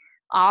very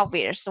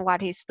obvious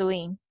what it's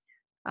doing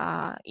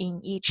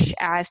in each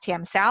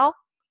LSTM cell.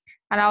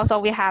 And also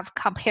we have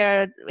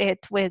compared it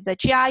with the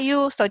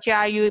GRU. So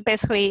GRU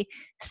basically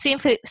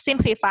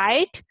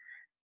simplified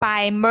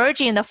by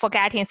merging the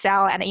forgetting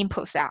cell and the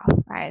input cell,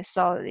 right?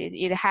 So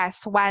it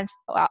has one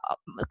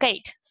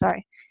gate,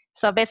 sorry.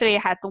 So basically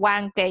it has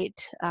one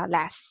gate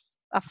less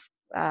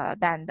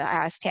than the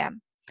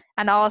LSTM.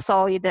 And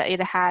also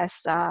it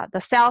has the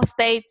cell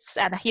states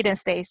and hidden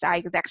states are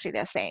exactly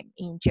the same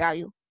in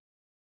GRU.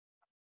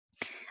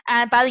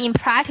 But in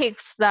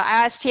practice, the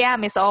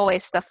LSTM is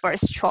always the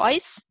first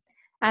choice,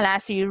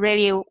 unless you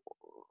really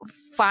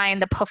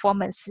find the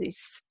performance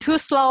is too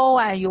slow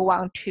and you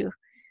want to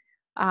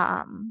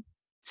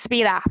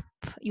speed up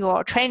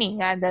your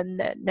training, and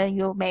then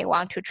you may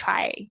want to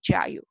try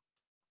GRU.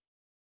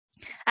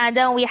 And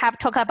then we have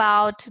talked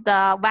about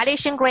the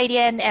vanishing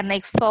gradient and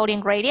exploding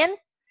gradient.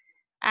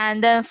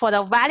 And then for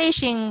the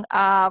vanishing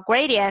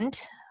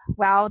gradient,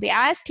 well, the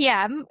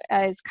LSTM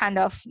is kind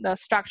of the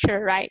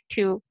structure, right,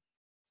 to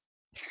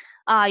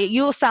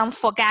use some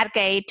forget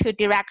gate to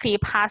directly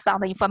pass on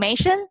the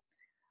information,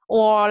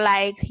 or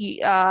like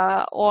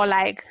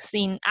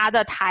in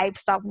other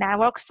types of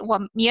networks, or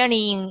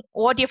nearly in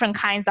all different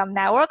kinds of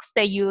networks,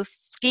 they use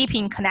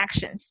skipping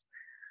connections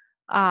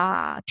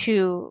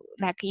to,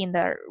 like in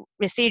the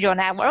residual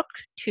network,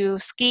 to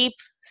skip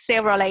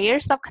several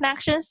layers of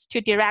connections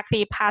to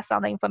directly pass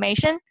on the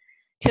information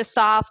to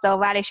solve the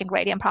vanishing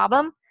gradient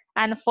problem.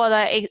 And for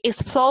the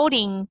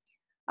exploding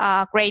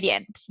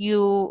gradient,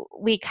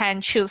 we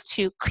can choose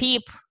to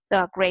keep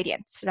the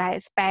gradients,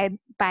 right, by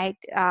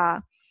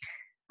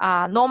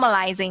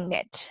normalizing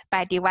it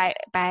by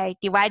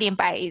dividing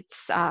by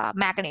its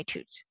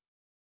magnitude,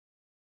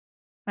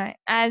 right?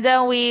 And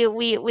then we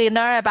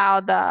learn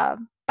about the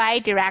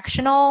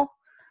bidirectional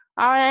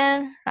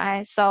RN,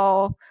 right?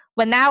 So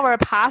whenever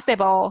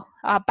possible,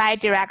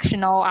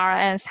 bidirectional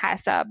RNs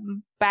has a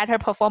better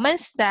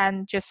performance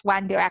than just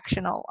one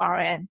directional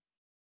RN.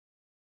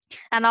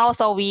 And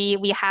also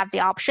we have the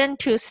option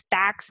to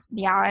stack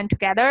the RN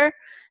together.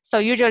 So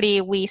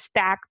usually we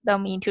stack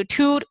them into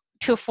 2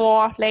 to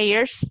 4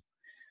 layers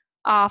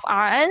of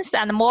RNs,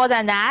 and more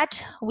than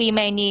that, we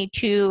may need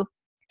to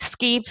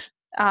skip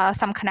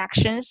some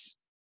connections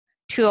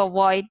to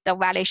avoid the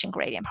vanishing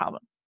gradient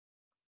problem.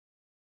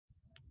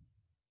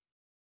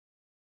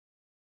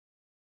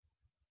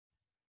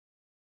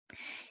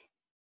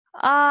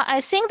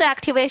 I think the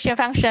activation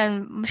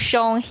function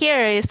shown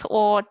here is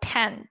all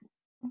 10,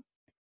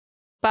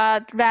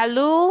 but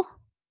value,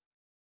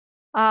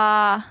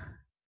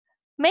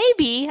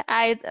 maybe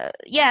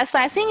yes,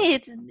 I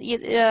think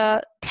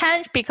it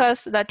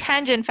because the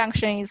tangent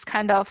function is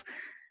kind of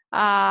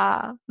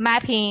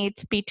mapping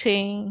it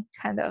between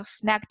kind of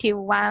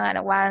 -1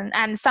 and 1,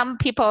 and some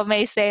people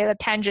may say the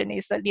tangent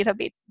is a little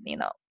bit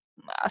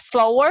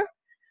slower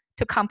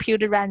to compute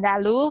the rand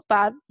value,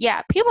 but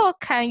yeah, people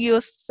can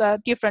use a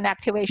different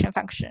activation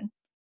function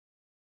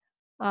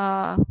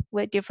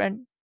with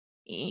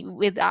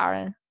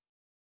RN.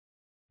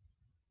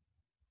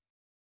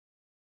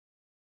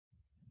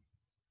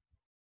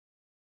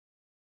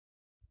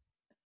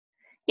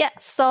 Yeah,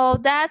 so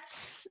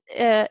that's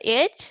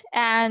it.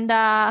 And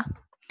I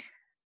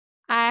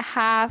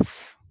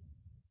have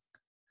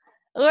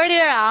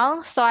earlier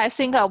on, so I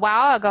think a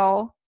while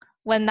ago,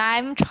 when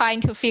I'm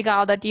trying to figure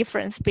out the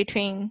difference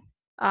between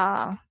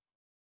LSTM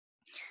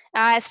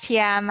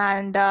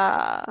and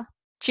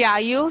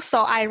GRU,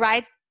 so I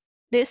write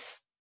this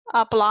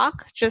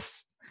blog.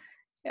 Just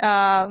you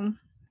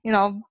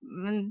can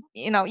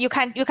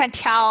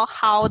tell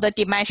how the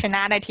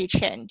dimensionality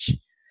change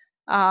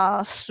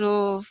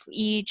through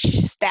each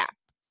step.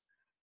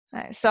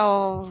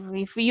 So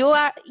if you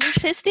are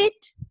interested,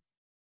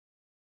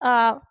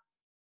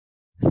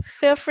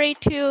 feel free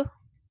to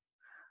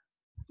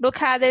look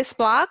at this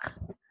blog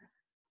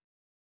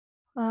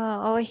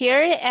over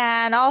here,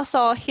 and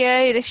also here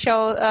it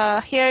shows.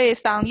 Here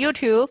is on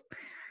YouTube.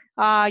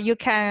 You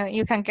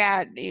can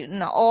get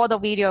all the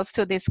videos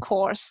to this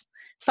course.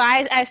 So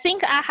I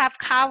think I have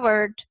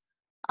covered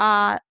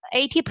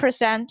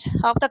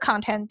 80% of the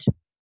content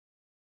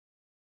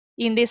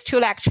in these 2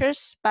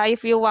 lectures. But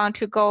if you want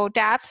to go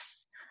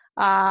depth,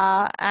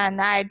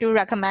 and I do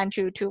recommend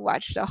you to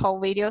watch the whole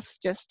videos,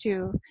 just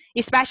to,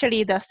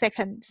 especially the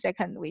second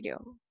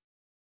video.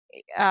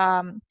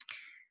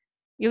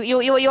 You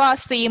will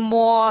see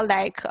more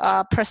like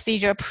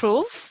procedure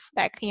proof,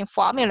 like in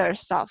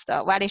formulas of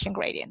the vanishing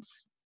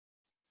gradients.